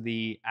mod to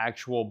the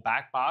actual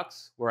back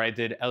box where I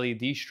did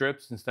LED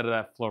strips instead of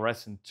that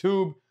fluorescent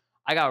tube.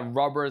 I got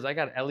rubbers, I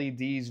got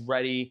LEDs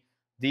ready.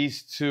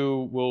 These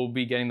 2 will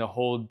be getting the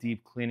whole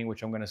deep cleaning,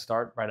 which I'm gonna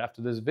start right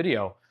after this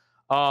video.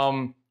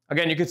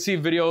 Again, you can see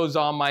videos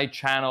on my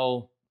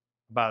channel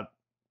about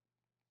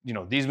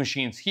these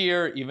machines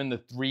here, even the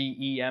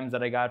 3 EMs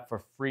that I got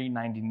for free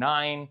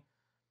 99.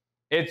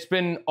 It's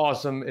been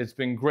awesome. It's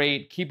been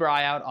great. Keep your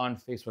eye out on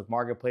Facebook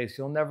Marketplace.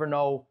 You'll never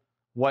know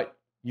what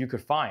you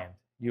could find.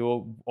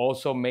 You'll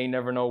also may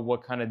never know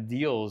what kind of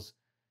deals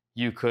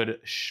you could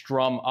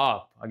strum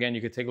up. Again,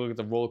 you could take a look at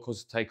the Roller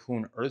Coaster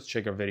Tycoon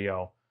Earthshaker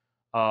video.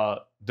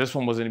 This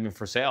one wasn't even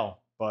for sale,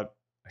 but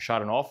I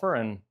shot an offer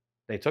and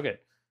they took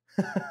it.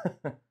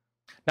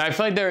 Now, I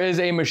feel like there is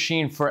a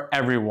machine for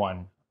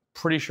everyone.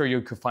 Pretty sure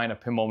you could find a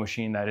pinball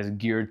machine that is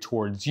geared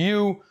towards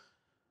you.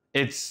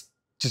 It's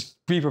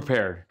just be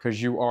prepared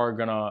because you are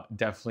gonna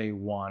definitely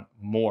want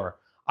more.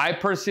 I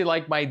personally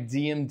like my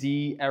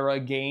DMD era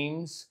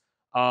games.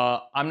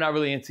 I'm not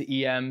really into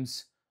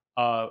EMs.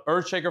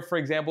 Earthshaker, for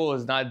example,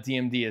 is not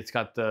DMD. It's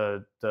got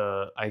the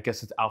I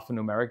guess it's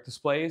alphanumeric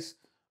displays.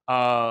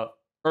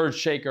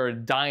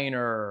 Earthshaker,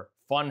 Diner,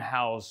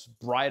 Funhouse,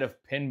 Bride of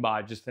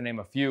Pinball, just to name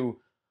a few.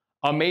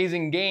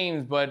 Amazing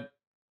games, but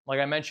like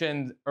I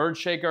mentioned,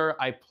 Earthshaker,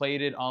 I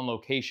played it on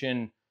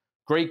location.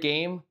 Great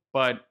game,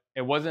 but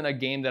it wasn't a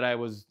game that I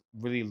was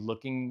really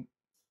looking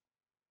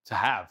to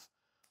have.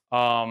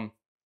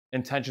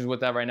 Intentions with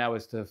that right now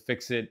is to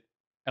fix it,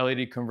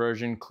 LED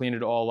conversion, clean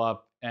it all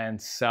up, and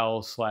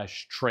sell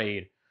slash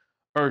trade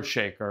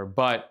Earthshaker.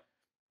 But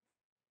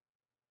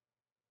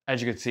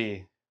as you can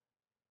see,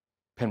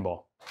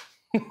 pinball.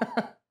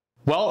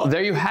 Well,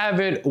 there you have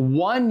it.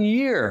 1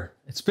 year.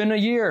 It's been a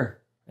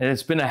year, and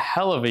it's been a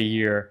hell of a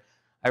year.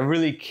 I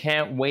really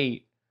can't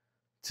wait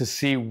to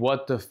see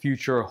what the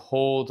future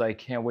holds. I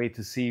can't wait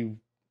to see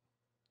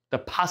the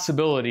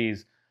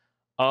possibilities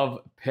of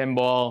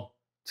pinball.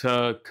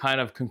 To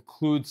kind of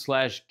conclude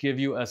slash give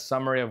you a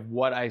summary of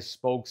what I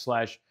spoke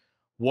slash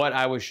what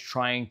I was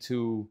trying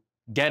to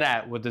get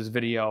at with this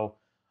video.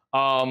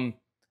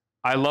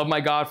 I love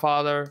my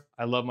Godfather.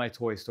 I love my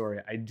Toy Story.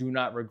 I do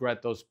not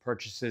regret those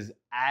purchases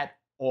at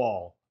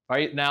all.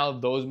 Right now,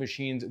 those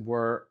machines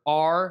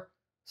are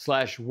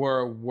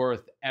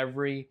worth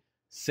every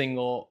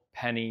single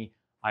penny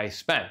I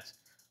spent.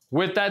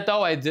 With that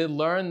though, I did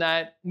learn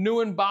that new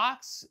in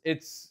box,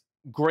 it's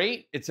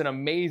great. It's an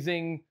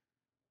amazing,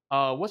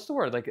 what's the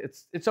word? Like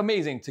it's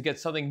amazing to get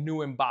something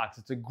new in box.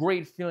 It's a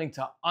great feeling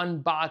to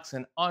unbox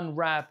and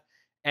unwrap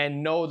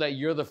and know that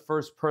you're the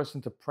first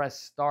person to press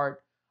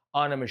start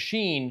on a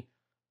machine.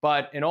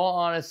 But in all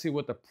honesty,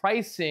 with the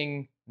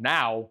pricing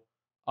now,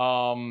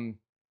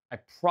 I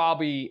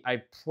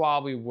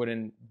probably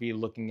wouldn't be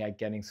looking at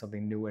getting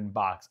something new in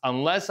box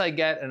unless I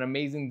get an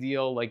amazing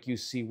deal like you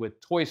see with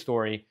Toy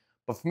Story.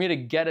 But for me to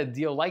get a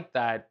deal like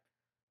that,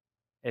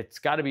 it's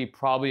got to be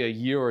probably a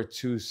year or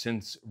two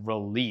since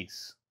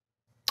release.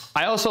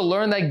 I also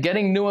learned that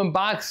getting new in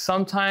box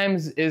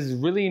sometimes is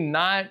really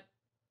not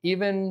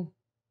even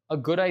a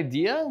good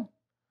idea.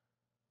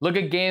 Look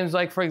at games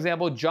like, for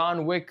example,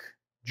 John Wick,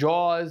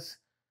 Jaws.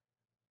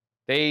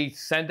 They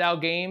sent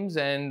out games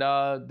and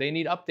they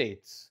need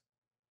updates.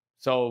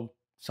 So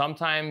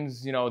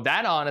sometimes, you know,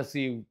 that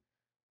honestly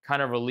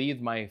kind of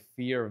relieved my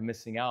fear of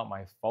missing out,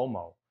 my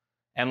FOMO.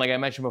 And like I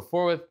mentioned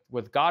before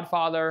with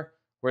Godfather,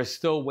 we're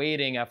still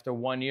waiting after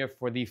 1 year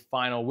for the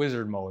final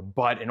wizard mode.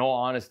 But in all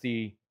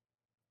honesty,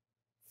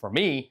 for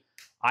me,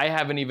 I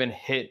haven't even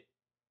hit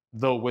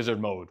the wizard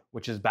mode,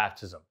 which is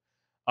baptism.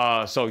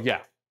 So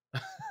yeah.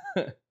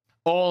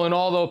 All in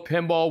all though,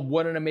 pinball,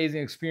 what an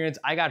amazing experience.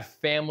 I got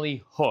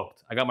family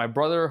hooked. I got my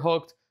brother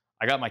hooked.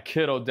 I got my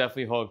kiddo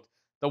definitely hooked.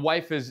 The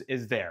wife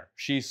is there.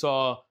 She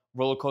saw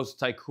Roller Coaster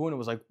Tycoon and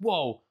was like,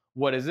 whoa,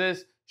 what is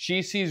this?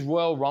 She sees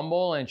Royal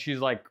Rumble and she's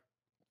like,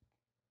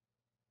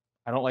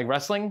 I don't like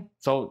wrestling.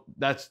 So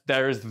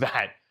there's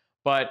that.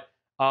 But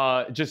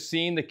just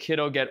seeing the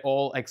kiddo get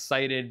all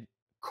excited,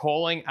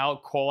 calling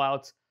out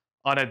call-outs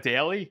on a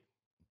daily,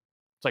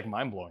 it's like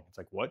mind-blowing. It's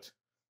like, what?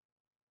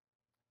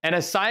 And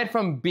aside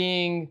from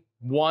being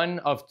one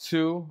of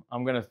two,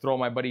 I'm going to throw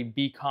my buddy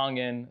B Kong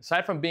in.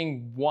 Aside from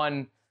being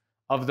one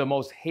of the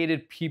most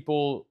hated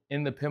people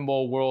in the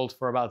pinball world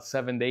for about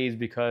 7 days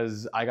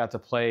because I got to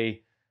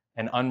play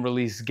an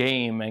unreleased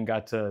game and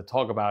got to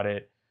talk about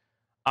it,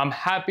 I'm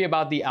happy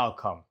about the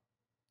outcome.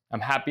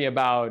 I'm happy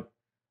about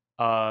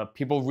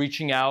people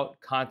reaching out,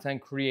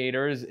 content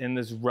creators in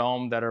this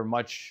realm that are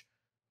much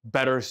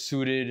better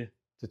suited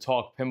to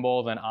talk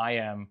pinball than I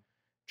am,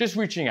 just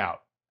reaching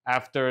out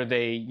after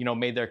they, you know,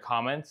 made their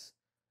comments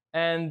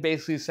and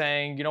basically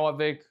saying, you know what,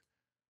 Vic,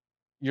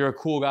 you're a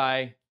cool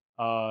guy.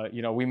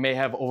 You know, we may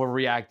have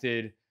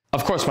overreacted.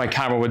 Of course, my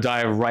camera would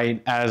die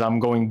right as I'm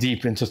going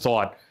deep into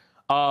thought.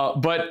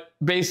 But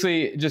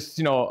basically, just,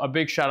 you know, a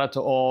big shout out to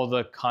all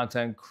the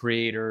content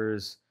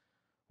creators,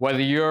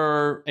 whether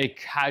you're a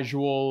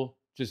casual,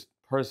 just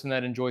person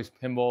that enjoys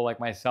pinball like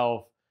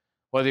myself,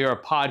 whether you're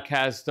a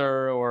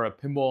podcaster or a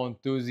pinball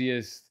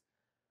enthusiast,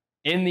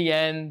 in the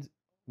end,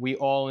 we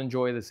all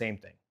enjoy the same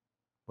thing.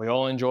 We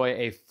all enjoy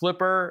a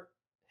flipper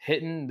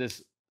hitting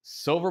this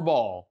silver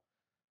ball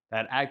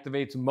that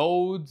activates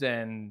modes,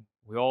 and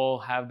we all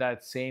have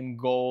that same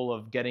goal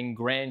of getting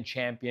grand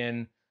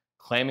champion,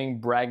 claiming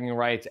bragging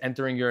rights,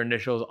 entering your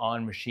initials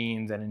on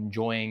machines, and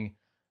enjoying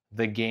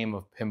the game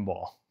of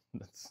pinball.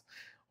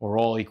 We're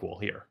all equal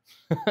here.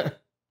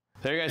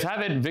 There you guys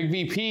have it. Vic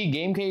VP,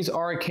 Gamecase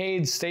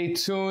Arcade. Stay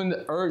tuned.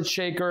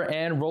 Earthshaker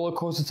and Roller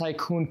Coaster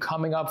Tycoon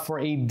coming up for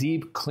a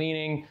deep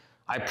cleaning.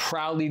 I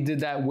proudly did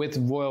that with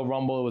Royal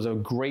Rumble. It was a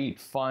great,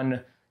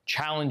 fun,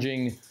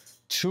 challenging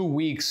 2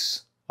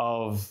 weeks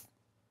of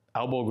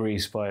elbow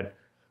grease, but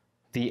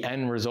the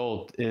end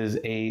result is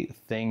a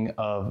thing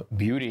of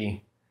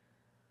beauty.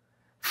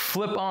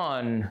 Flip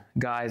on,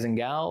 guys and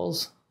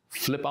gals.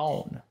 Flip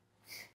on.